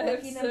wrong. I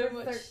have so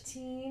number much.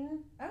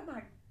 13. Oh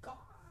my god.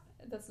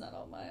 That's not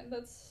all mine.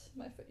 That's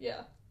my...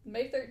 Yeah.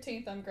 May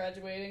 13th, I'm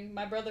graduating.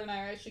 My brother and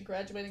I are actually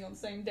graduating on the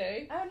same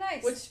day. Oh,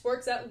 nice. Which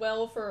works out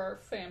well for our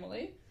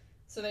family.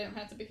 So they don't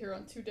have to be here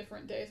on 2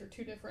 different days or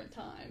 2 different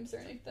times or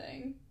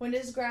anything. When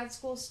does grad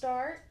school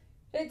start?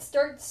 It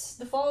starts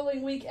the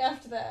following week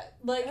after that.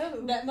 Like,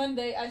 that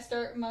Monday, I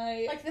start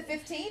my... Like the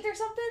 15th or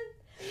something?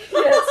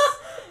 Yes.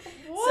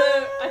 What?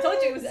 So, I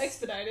told you it was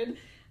expedited.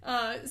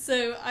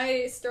 So,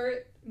 I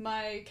start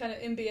my kind of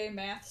MBA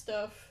math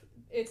stuff.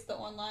 It's the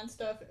online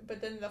stuff. But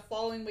then the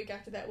following week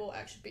after that, we'll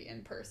actually be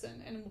in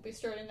person. And we'll be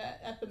starting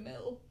that at the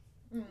mill.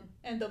 Mm.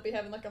 And they'll be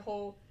having like a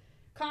whole...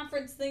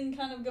 conference thing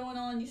kind of going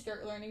on. You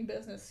start learning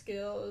business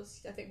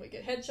skills. I think we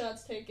get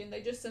headshots taken.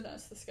 They just sent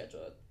us the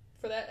schedule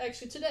for that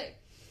actually today.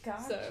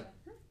 Gotcha. So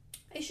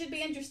it should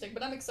be interesting,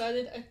 but I'm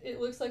excited. It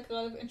looks like a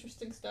lot of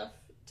interesting stuff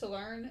to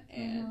learn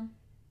and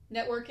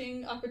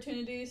networking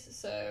opportunities,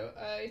 so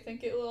I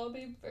think it will all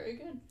be very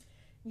good.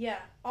 Yeah.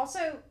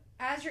 Also,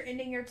 as you're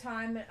ending your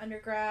time at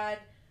undergrad,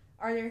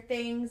 are there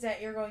things that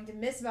you're going to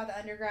miss about the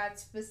undergrad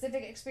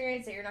specific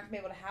experience that you're not going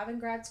to be able to have in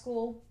grad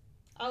school?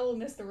 I will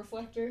miss the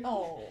reflector.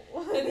 Oh.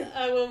 And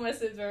I will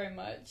miss it very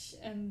much.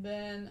 And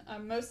then I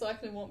most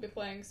likely won't be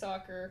playing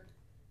soccer,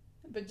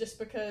 but just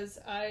because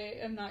I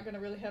am not going to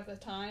really have the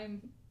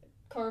time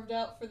carved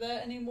out for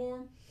that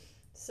anymore.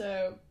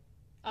 So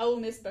I will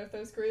miss both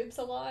those groups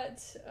a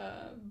lot,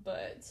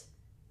 but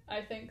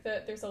I think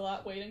that there's a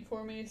lot waiting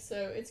for me,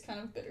 so it's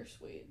kind of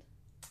bittersweet.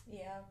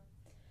 Yeah.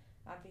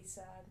 I'd be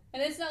sad.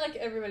 And it's not like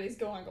everybody's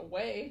going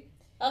away.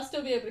 I'll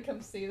still be able to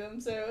come see them,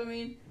 so I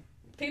mean...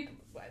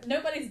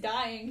 nobody's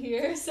dying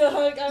here, so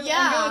like I'm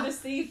going to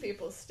see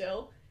people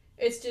still.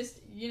 It's just,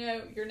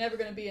 you're never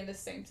going to be in the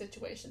same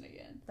situation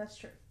again. That's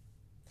true.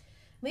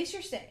 At least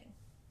you're staying.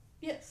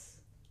 Yes.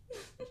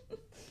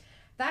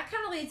 That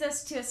kind of leads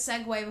us to a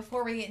segue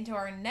before we get into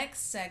our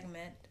next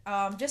segment.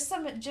 Just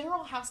some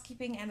general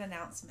housekeeping and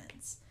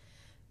announcements.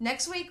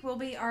 Next week will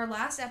be our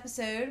last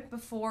episode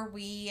before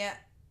we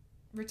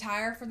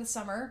retire for the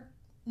summer.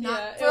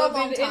 Not for a long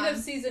time. It'll be the end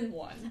of season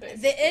 1,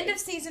 basically. The end of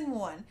season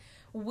 1.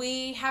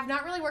 We have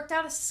not really worked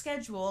out a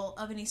schedule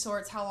of any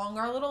sorts, how long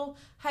our little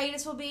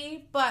hiatus will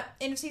be, but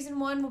end of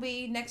season 1 will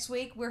be next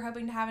week. We're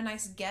hoping to have a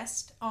nice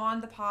guest on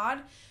the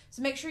pod,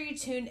 so make sure you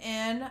tune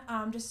in.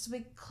 Just as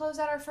we close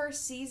out our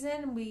first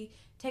season, we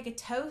take a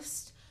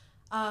toast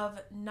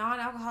of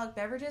non-alcoholic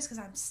beverages, because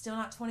I'm still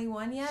not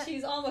 21 yet.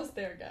 She's almost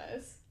there,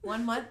 guys.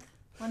 1 month.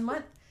 1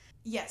 month.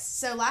 Yes,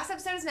 so last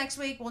episode is next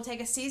week. We'll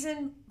take a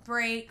season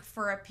break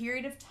for a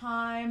period of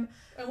time.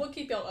 And we'll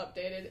keep y'all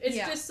updated. It's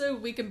just so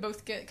we can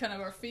both get kind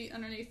of our feet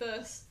underneath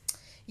us.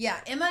 Yeah,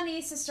 Emma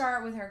needs to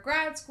start with her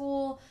grad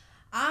school.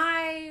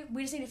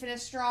 We just need to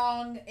finish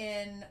strong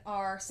in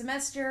our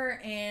semester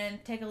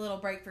and take a little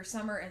break for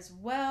summer as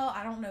well.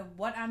 I don't know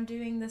what I'm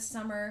doing this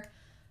summer,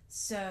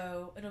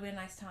 so it'll be a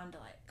nice time to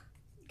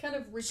kind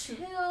of chill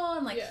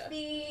and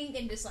think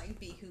and just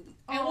be who we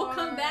are. And we'll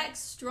come back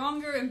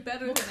stronger and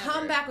better than ever. We'll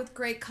come back with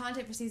great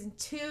content for season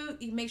 2.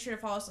 You can make sure to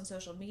follow us on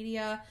social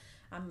media.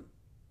 I'm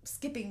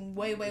skipping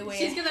way ahead.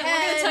 We're gonna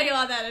tell you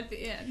all that at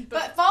the end.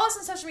 But follow us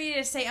on social media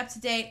to stay up to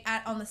date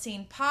at On The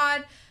Scene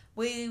Pod.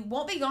 We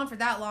won't be gone for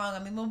that long. I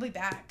mean, we'll be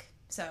back.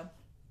 So,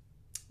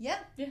 yeah.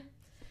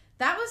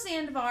 That was the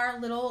end of our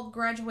little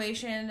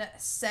graduation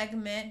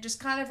segment. Just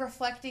kind of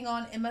reflecting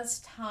on Emma's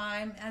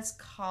time as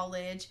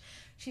college.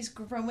 She's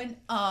growing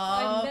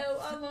up. I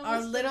know.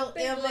 Our little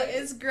Emma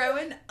is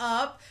growing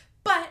up.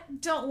 But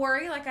don't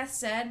worry, like I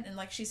said, and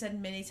like she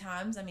said many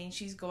times, I mean,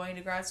 she's going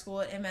to grad school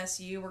at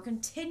MSU. We're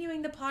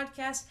continuing the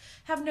podcast.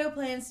 Have no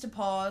plans to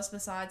pause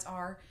besides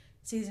our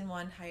season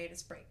 1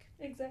 hiatus break.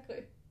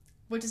 Exactly.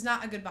 Which is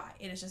not a goodbye.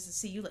 It is just a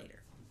see you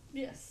later.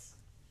 Yes.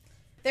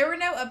 There were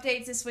no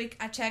updates this week.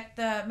 I checked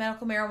the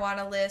medical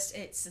marijuana list.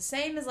 It's the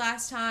same as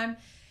last time.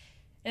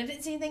 And I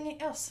didn't see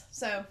anything else.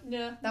 So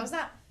Yeah. that was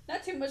that.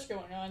 Not too much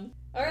going on.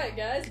 Alright,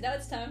 guys, now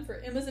it's time for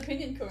Emma's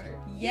Opinion Corner.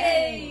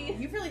 Yay!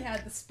 You really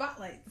had the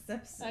spotlight this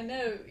episode. I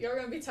know, you're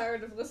gonna be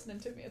tired of listening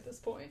to me at this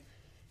point.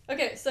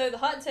 Okay, so the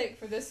hot take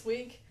for this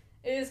week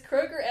is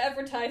Kroger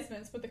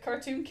advertisements with the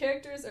cartoon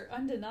characters are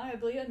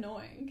undeniably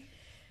annoying.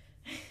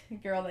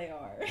 Girl, they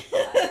are.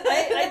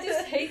 I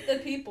just hate the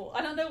people.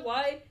 I don't know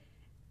why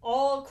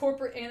all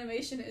corporate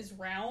animation is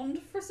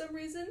round for some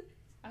reason.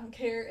 I don't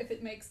care if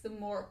it makes them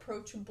more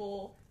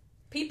approachable.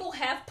 People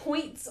have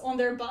points on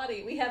their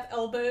body. We have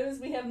elbows,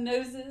 we have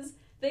noses.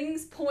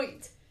 Things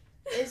point.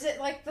 Is it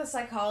like the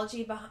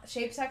psychology behind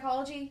shape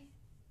psychology?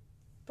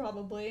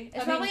 Probably.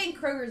 It's probably in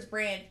Kroger's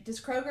brand. Does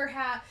Kroger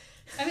have?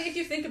 I mean, if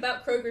you think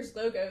about Kroger's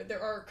logo,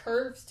 there are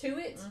curves to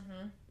it.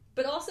 Mm-hmm.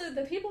 But also,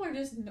 the people are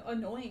just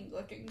annoying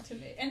looking to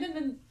me. And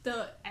then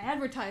the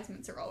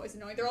advertisements are always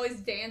annoying. They're always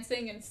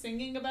dancing and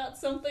singing about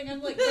something.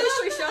 I'm like,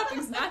 grocery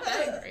shopping's not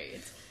that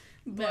great.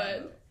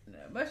 But no,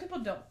 most people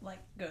don't like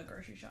go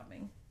grocery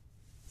shopping.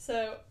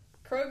 So,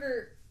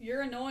 Kroger,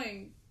 you're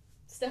annoying.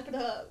 Step it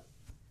up.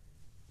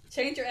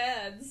 Change your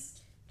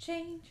ads.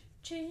 Change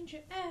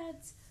your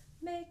ads.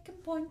 Make them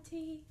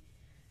pointy.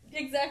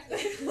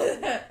 Exactly.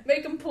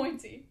 Make them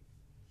pointy.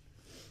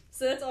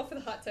 So that's all for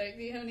the hot take.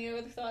 Do you have any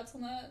other thoughts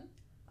on that?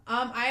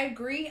 I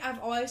agree. I've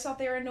always thought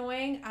they were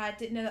annoying. I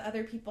didn't know that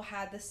other people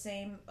had the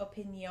same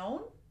opinion.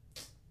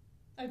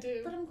 I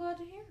do. But I'm glad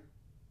to hear.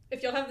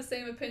 If y'all have the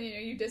same opinion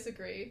or you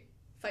disagree,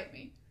 fight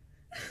me.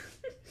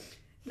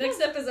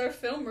 Next up is our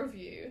film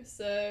review.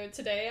 So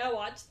today I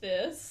watched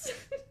this.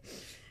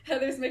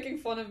 Heather's making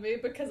fun of me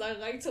because I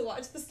like to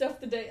watch the stuff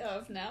the day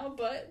of now,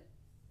 but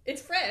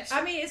it's fresh.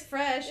 I mean, it's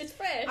fresh. It's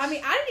fresh. I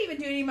mean, I didn't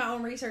even do any of my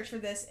own research for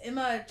this.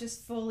 Emma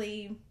just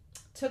fully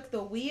took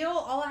the wheel.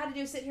 All I had to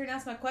do was sit here and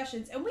ask my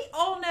questions. And we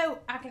all know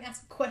I can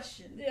ask a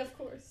question. Yeah, of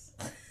course.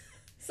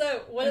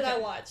 So, what did I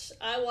watch?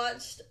 I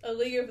watched A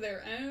League of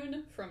Their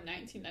Own from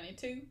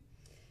 1992.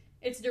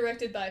 It's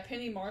directed by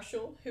Penny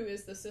Marshall, who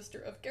is the sister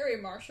of Gary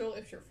Marshall,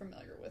 if you're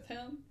familiar with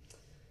him.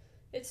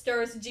 It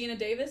stars Gina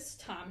Davis,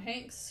 Tom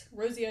Hanks,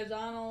 Rosie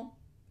O'Donnell.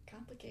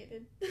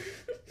 Complicated.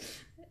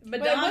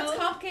 Madonna. Wait, what's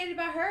complicated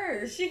about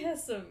her? She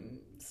has some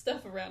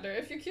stuff around her.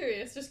 If you're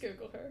curious, just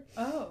Google her.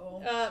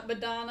 Oh.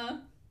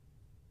 Madonna.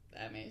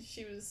 I mean,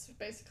 she was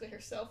basically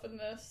herself in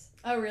this.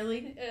 Oh,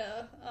 really?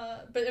 Yeah.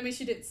 But, I mean,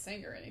 she didn't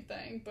sing or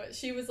anything. But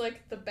she was,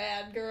 like, the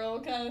bad girl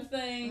kind of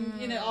thing.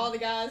 Mm. You know, all the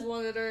guys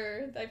wanted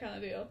her. That kind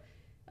of deal.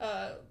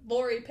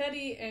 Lori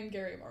Petty and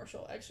Gary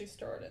Marshall actually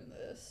starred in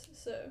this.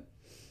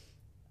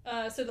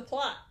 So the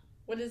plot.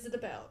 What is it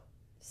about?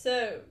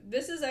 So,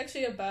 this is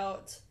actually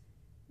about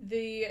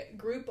the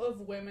group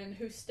of women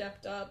who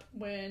stepped up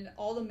when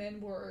all the men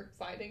were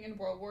fighting in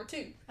World War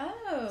II.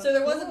 Oh, so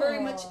there wasn't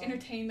very much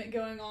entertainment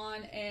going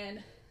on,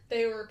 and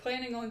they were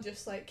planning on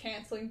just, like,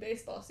 canceling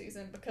baseball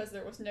season because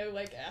there was no,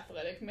 like,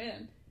 athletic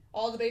men.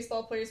 All the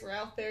baseball players were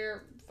out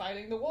there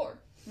fighting the war.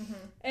 Mm-hmm.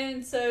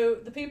 And so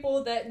the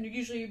people that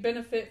usually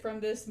benefit from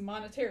this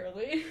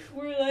monetarily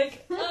were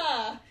like,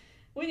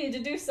 we need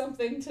to do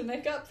something to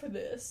make up for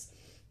this.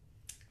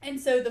 And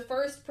so the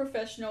first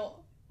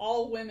professional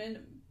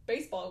all-women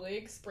baseball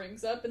league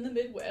springs up in the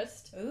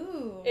Midwest.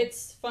 Ooh.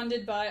 It's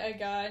funded by a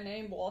guy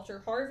named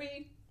Walter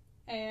Harvey,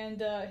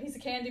 and he's a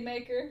candy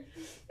maker.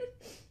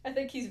 I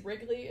think he's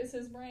Wrigley is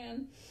his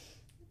brand.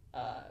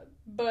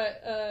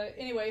 But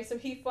anyway, so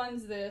he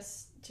funds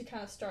this to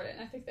kind of start it,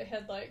 and I think they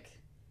had like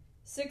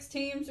 6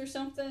 teams or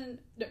something,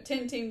 no,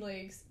 10-team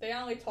leagues. They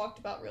only talked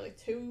about really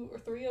 2 or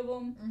 3 of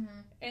them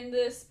in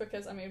this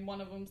because, I mean, one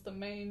of them's the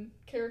main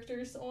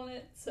characters on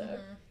it, so,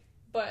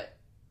 but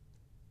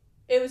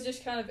it was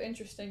just kind of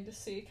interesting to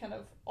see kind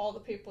of all the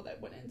people that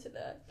went into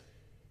that.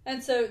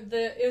 And so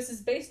it was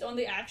just based on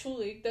the actual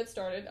league that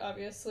started,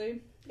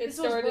 obviously. This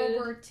was World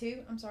War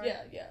II? I'm sorry.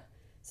 Yeah.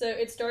 So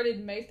it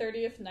started May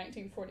 30th,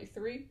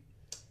 1943.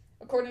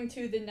 According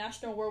to the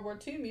National World War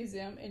II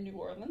Museum in New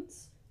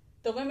Orleans,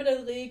 the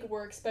Limited League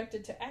were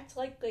expected to act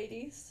like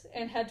ladies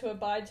and had to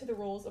abide to the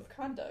rules of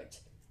conduct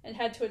and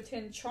had to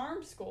attend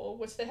charm school,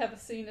 which they have a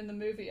scene in the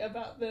movie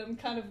about them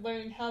kind of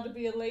learning how to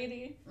be a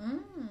lady.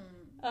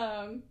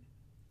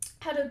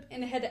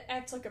 And they had to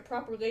act like a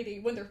proper lady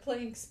when they're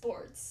playing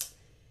sports.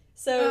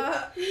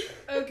 So,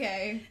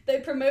 okay. They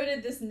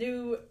promoted this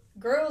new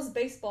girls'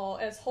 baseball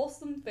as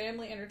wholesome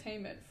family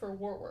entertainment for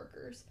war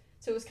workers.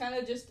 So it was kind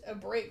of just a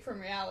break from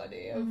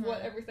reality of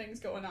what everything's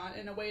going on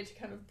in a way to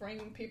kind of bring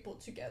people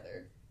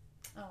together.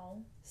 Oh.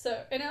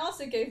 So, and it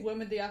also gave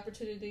women the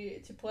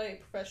opportunity to play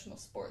professional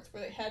sports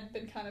where they had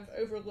been kind of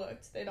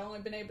overlooked. They'd only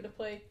been able to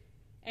play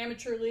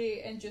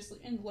amateurly and just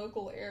in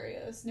local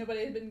areas. Nobody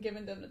had been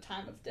given them the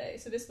time of day.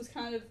 So this was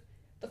kind of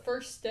the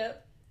first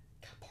step,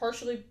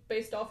 partially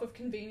based off of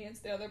convenience,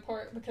 the other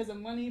part because of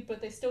money,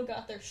 but they still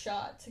got their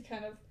shot to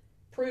kind of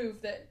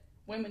prove that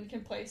women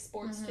can play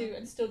sports too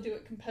and still do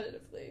it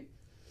competitively.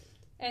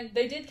 And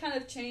they did kind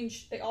of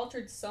change, they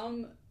altered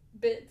some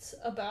bits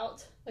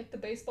about like the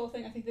baseball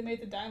thing. I think they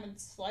made the diamond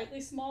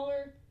slightly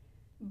smaller,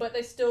 but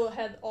they still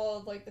had all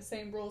of like the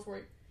same rules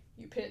where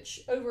you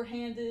pitch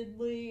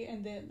overhandedly,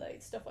 and then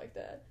like stuff like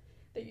that.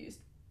 They used,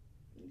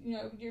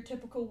 your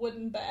typical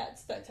wooden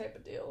bats, that type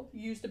of deal.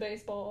 Used a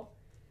baseball.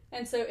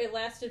 And so it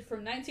lasted from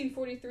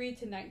 1943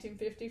 to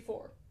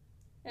 1954.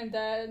 And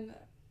then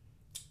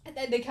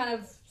they kind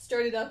of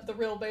started up the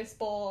real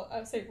baseball. I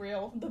would say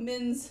real. The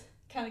men's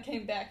kind of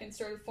came back and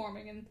started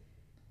forming, and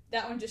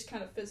that one just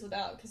kind of fizzled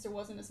out because there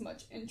wasn't as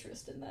much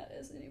interest in that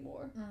as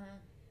anymore. Mm-hmm.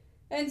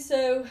 And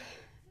so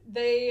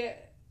they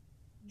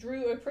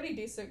drew a pretty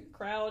decent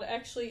crowd.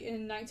 Actually,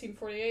 in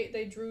 1948,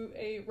 they drew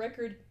a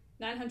record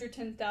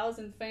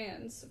 910,000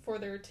 fans for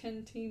their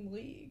 10-team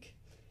league.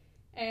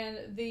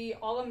 And the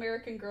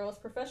All-American Girls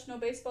Professional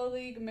Baseball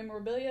League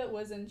memorabilia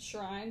was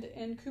enshrined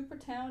in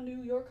Cooperstown,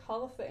 New York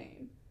Hall of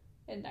Fame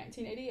in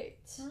 1988.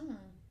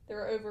 There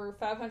are over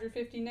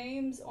 550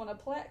 names on a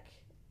plaque,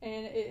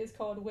 and it is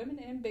called Women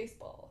in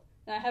Baseball.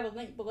 And I have a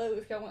link below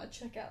if y'all want to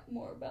check out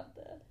more about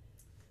that.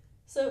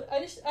 So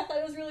I thought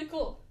it was really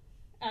cool.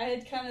 I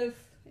had kind of,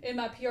 in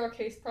my PR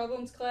case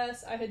problems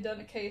class, I had done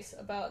a case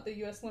about the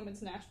U.S.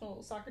 women's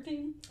national soccer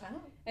team.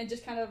 Oh. And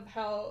just kind of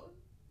how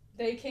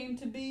they came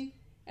to be.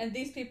 And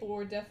these people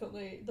were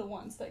definitely the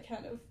ones that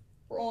kind of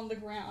were on the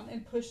ground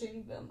and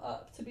pushing them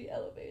up to be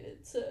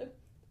elevated. So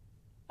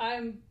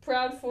I'm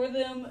proud for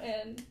them,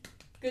 and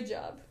good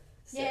job.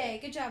 So, yay,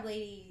 good job,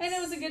 ladies. And it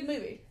was a good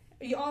movie.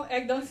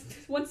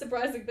 One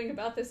surprising thing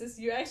about this is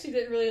you actually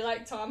didn't really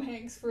like Tom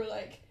Hanks for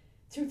like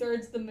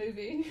 2/3 of the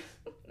movie.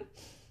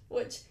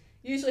 Which,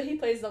 usually he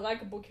plays the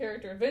likable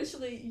character.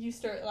 Eventually you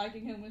start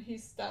liking him when he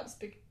stops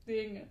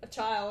being a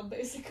child,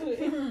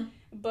 basically.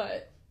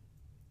 But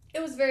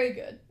it was very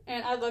good.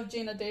 And I love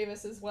Gina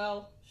Davis as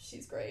well.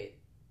 She's great.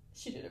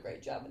 She did a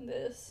great job in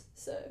this.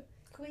 So,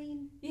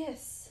 Queen.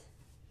 Yes.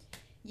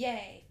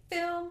 Yay.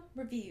 Film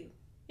review.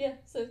 Yeah,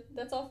 so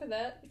that's all for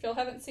that. If y'all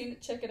haven't seen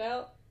it, check it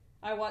out.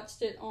 I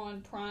watched it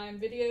on Prime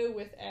Video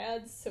with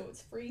ads, so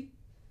it's free.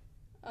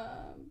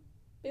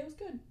 It was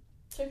good.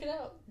 Check it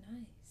out.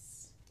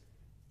 Nice.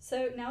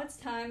 So now it's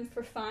time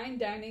for Fine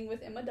Dining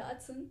with Emma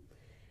Dotson.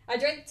 I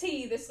drank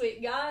tea this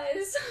week,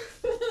 guys.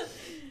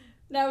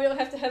 Now we don't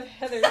have to have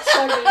Heather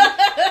chugging.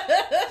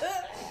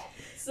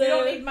 So, we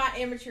don't need my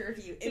amateur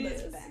review.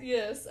 Emma's back.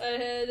 Yes,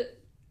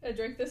 I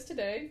drank this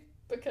today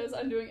because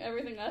I'm doing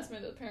everything last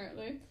minute,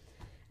 apparently.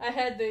 I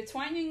had the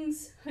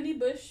Twinings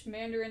Honeybush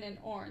Mandarin and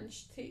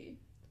Orange tea.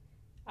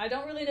 I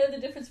don't really know the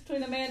difference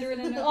between a mandarin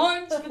and an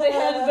orange, but they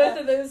had both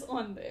of those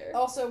on there.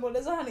 Also, what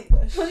is a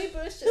honeybush?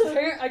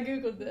 Honeybush, I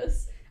googled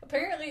this.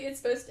 Apparently,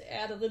 it's supposed to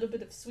add a little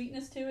bit of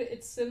sweetness to it.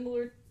 It's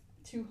similar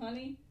to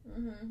honey.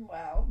 Mm-hmm.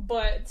 Wow.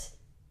 But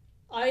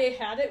I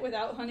had it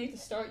without honey to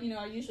start.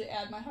 I usually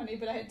add my honey,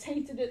 but I had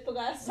tainted it the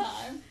last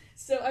time.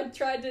 So I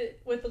tried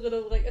it with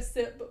a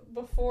sip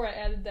before I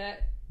added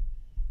that.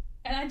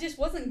 And I just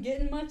wasn't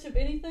getting much of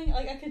anything.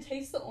 Like, I could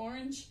taste the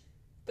orange,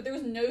 but there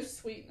was no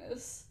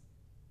sweetness.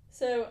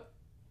 So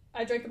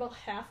I drank about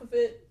half of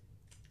it.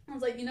 I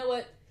was like, you know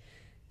what?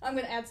 I'm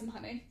going to add some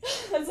honey.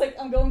 I was like,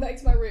 I'm going back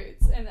to my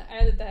roots. And I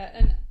added that.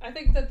 And I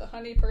think that the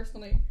honey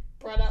personally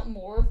brought out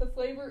more of the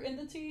flavor in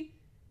the tea.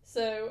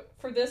 So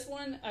for this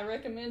one, I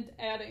recommend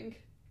adding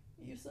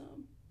you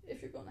some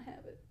if you're going to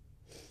have it.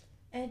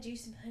 Add you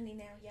some honey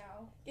now,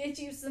 y'all. Get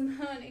you some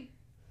honey.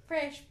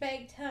 Fresh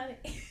baked honey.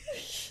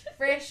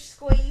 Fresh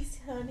squeezed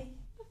honey.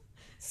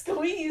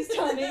 Squeezed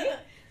honey.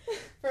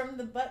 From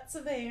the butts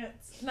of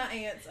ants. Not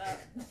ants,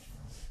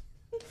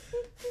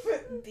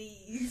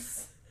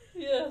 bees.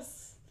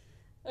 Yes.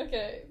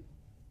 Okay.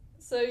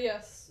 So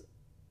yes,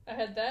 I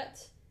had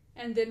that.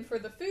 And then for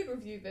the food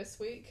review this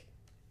week,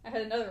 I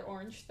had another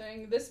orange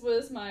thing. This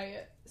was my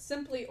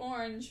Simply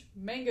Orange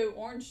mango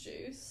orange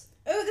juice.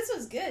 Oh, this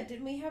was good.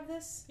 Didn't we have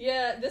this?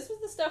 Yeah, this was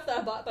the stuff that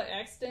I bought by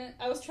accident.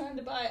 I was trying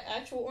to buy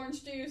actual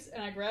orange juice,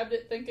 and I grabbed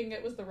it thinking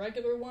it was the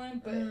regular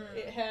one, but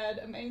it had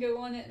a mango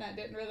on it, and I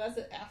didn't realize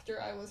it after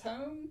I was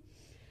home.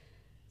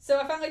 So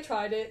I finally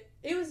tried it.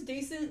 It was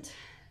decent,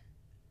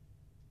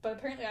 but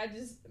apparently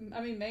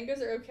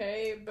mangoes are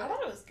okay, but I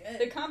thought it was good.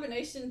 The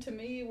combination to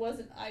me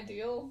wasn't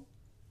ideal.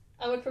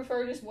 I would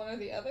prefer just one or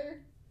the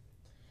other.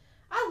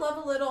 I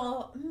love a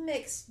little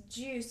mixed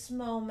juice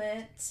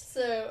moment.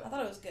 So I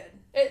thought it was good.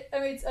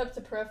 It's up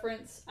to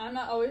preference. I'm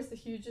not always the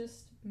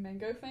hugest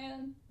mango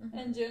fan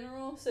in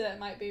general, so that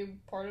might be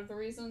part of the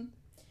reason.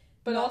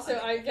 But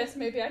I guess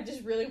maybe I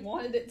just really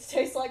wanted it to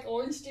taste like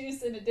orange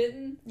juice and it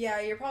didn't.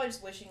 Yeah, you're probably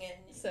just wishing it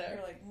and so,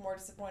 you're more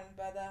disappointed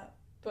by that.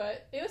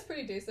 But it was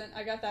pretty decent.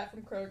 I got that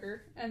from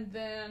Kroger. And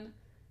then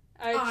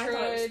I thought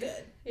it was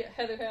good. Yeah,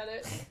 Heather had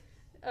it.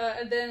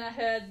 And then I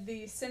had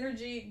the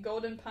Synergy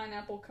Golden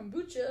Pineapple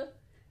Kombucha.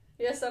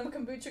 Yes, I'm a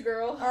kombucha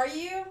girl. Are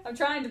you? I'm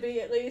trying to be,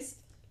 at least,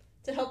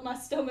 to help my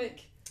stomach.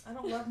 I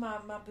don't love my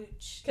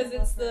booch. Because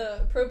it's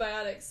the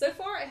probiotics. So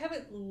far, I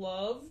haven't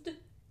loved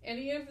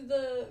any of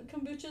the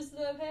kombuchas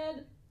that I've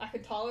had. I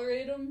could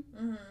tolerate them.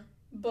 Mm-hmm.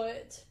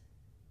 But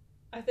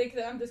I think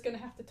that I'm just going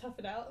to have to tough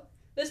it out.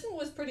 This one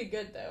was pretty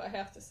good, though, I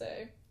have to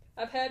say.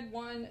 I've had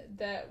one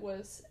that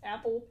was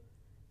apple,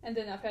 and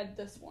then I've had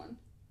this one.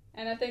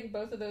 And I think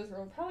both of those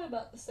were probably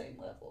about the same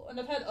level. And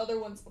I've had other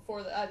ones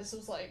before that I just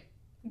was like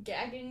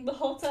gagging the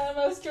whole time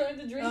I was trying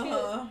to drink it.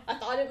 I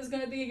thought it was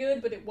going to be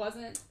good, but it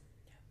wasn't.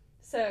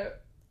 So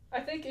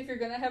I think if you're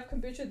going to have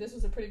kombucha, this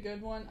was a pretty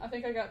good one. I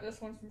think I got this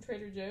one from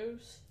Trader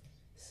Joe's.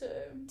 So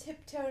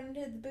tiptoeing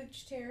into the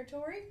booch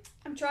territory.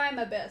 I'm trying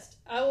my best.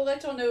 I will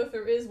let y'all know if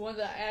there is one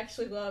that I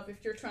actually love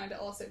if you're trying to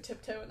also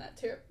tiptoe in that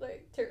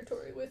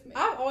territory with me.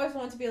 I've always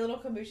wanted to be a little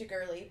kombucha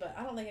girly, but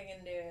I don't think I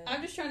can do it.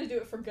 I'm just trying to do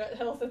it for gut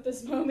health at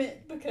this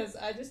moment because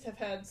I just have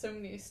had so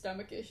many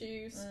stomach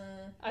issues.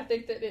 I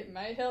think that it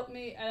might help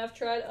me, and I've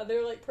tried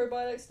other like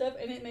probiotic stuff,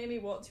 and it made me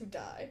want to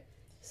die.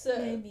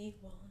 So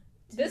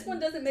this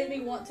one doesn't make me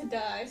want to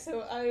die,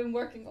 so I am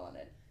working on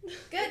it.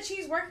 Good,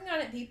 she's working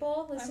on it,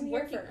 people. Listen here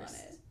working first.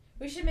 on it.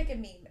 We should make a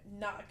meme.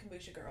 Not a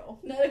kombucha girl.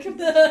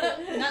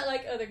 Not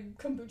like other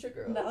kombucha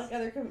girls. Not like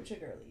other kombucha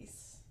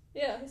girlies.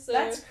 Yeah, so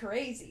that's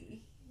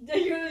crazy. Are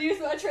you gonna use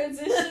my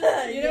transition?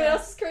 You know what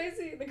else is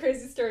crazy? The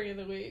crazy story of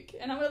the week.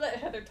 And I'm gonna let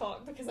Heather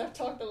talk because I've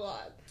talked a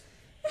lot.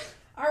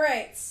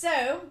 Alright,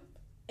 so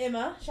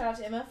Emma, shout out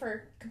to Emma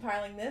for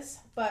compiling this,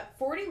 but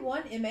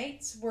 41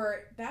 inmates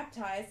were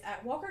baptized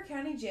at Walker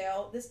County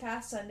Jail this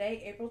past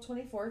Sunday, April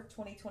 24th,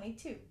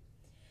 2022.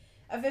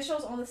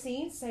 Officials on the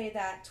scene say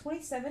that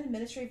 27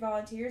 ministry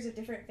volunteers of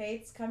different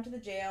faiths come to the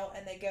jail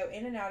and they go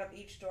in and out of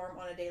each dorm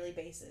on a daily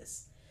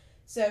basis.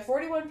 So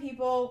 41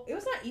 people. It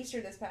was not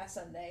Easter this past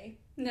Sunday.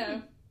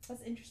 No.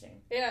 That's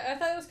interesting. Yeah, I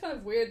thought it was kind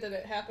of weird that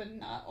it happened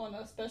not on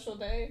a special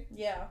day.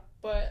 Yeah.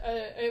 But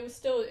it was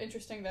still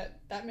interesting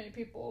that many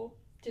people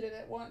did it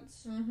at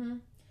once. Mm-hmm.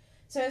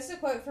 So it's a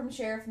quote from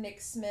Sheriff Nick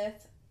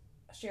Smith,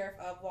 Sheriff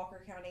of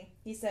Walker County.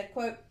 He said,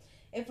 quote,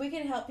 "If we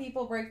can help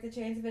people break the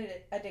chains of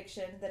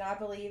addiction, then I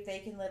believe they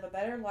can live a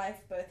better life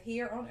both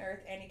here on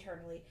earth and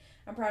eternally.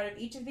 I'm proud of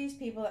each of these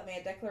people that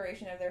made a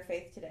declaration of their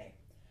faith today."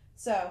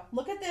 So,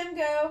 look at them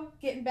go,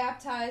 getting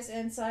baptized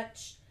and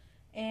such.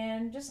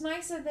 And just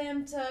nice of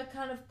them to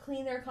kind of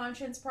clean their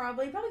conscience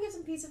probably give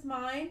some peace of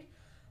mind.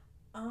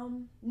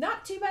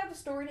 Not too bad of a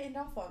story to end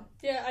off on.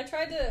 Yeah, I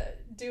tried to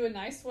do a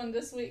nice one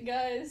this week,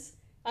 guys.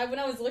 When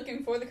I was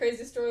looking for the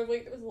crazy story of the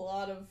week, there was a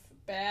lot of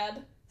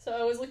bad. So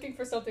I was looking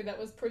for something that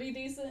was pretty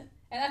decent.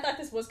 And I thought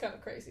this was kind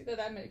of crazy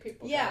that many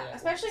people Yeah,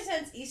 especially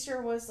since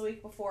Easter was the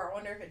week before. I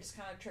wonder if it just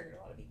kind of triggered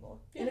a lot of people.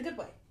 In a good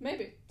way.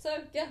 Maybe.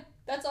 So, yeah,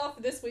 that's all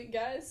for this week,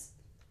 guys.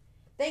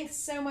 Thanks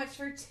so much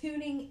for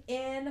tuning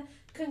in.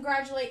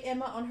 Congratulate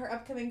Emma on her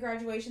upcoming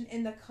graduation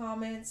in the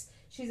comments.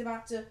 She's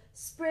about to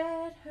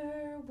spread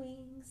her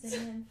wings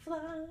and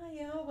fly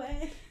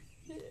away.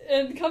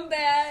 And come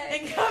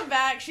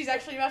back. She's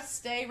actually about to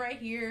stay right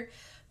here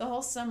the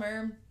whole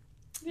summer.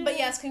 Yeah. But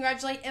yes,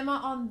 congratulate Emma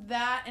on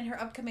that and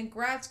her upcoming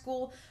grad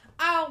school.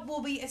 I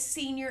will be a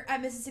senior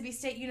at Mississippi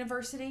State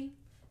University.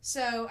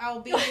 So I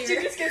will be here.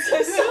 You just get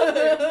so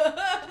southern.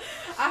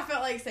 I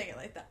felt like saying it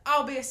like that.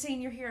 I'll be a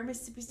senior here at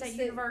Mississippi State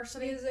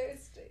University.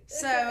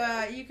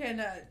 So you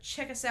can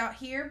check us out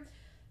here.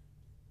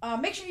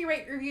 Make sure you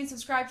rate, review, and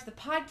subscribe to the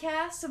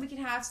podcast so we can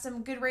have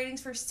some good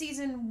ratings for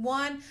season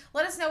 1.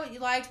 Let us know what you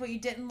liked, what you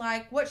didn't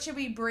like. What should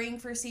we bring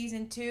for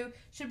season 2?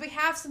 Should we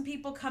have some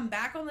people come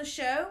back on the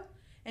show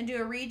and do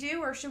a redo,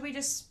 or should we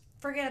just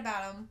forget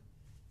about them?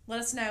 Let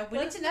us know. We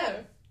need to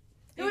know.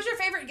 Who was your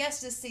favorite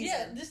guest this season?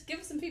 Yeah, just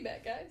give us some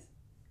feedback, guys.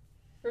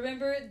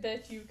 Remember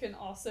that you can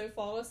also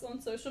follow us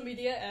on social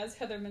media, as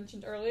Heather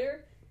mentioned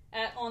earlier,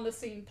 at On The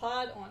Scene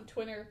Pod on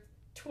Twitter.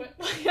 I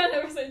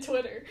never say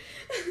Twitter.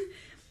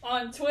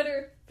 On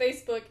Twitter,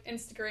 Facebook,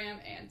 Instagram,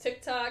 and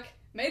TikTok.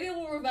 Maybe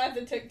we'll revive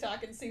the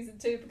TikTok in season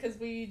 2 because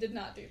we did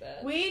not do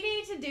that. We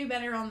need to do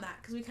better on that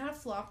because we kind of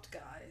flopped,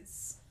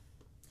 guys.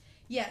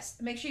 Yes,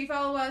 make sure you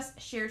follow us,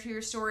 share to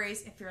your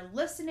stories if you're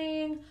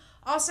listening.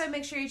 Also,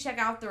 make sure you check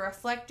out The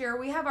Reflector.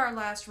 We have our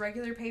last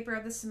regular paper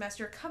of the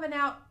semester coming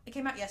out. It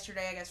came out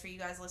yesterday, I guess, for you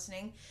guys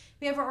listening.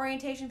 We have our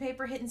orientation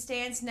paper hitting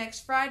stands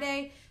next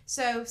Friday.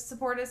 So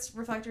support us,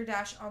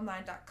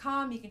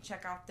 reflector-online.com. You can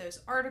check out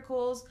those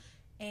articles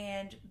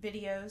and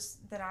videos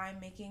that I'm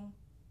making.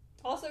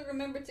 Also,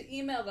 remember to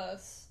email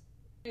us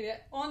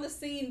at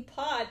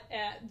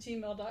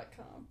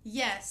onthescenepod@gmail.com.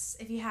 Yes,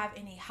 if you have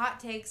any hot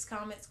takes,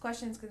 comments,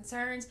 questions,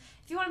 concerns,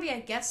 if you want to be a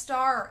guest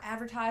star or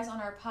advertise on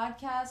our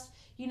podcast,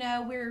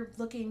 we're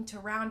looking to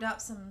round up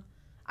some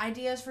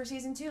ideas for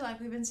season 2, like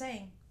we've been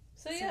saying.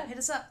 So hit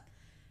us up.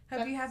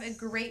 Hope you have a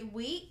great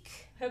week.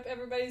 Hope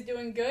everybody's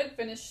doing good.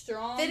 Finish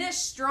strong.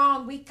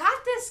 We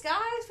got this,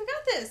 guys. We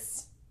got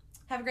this.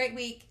 Have a great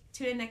week.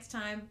 Tune in next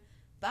time.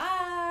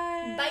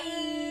 Bye.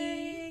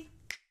 Bye.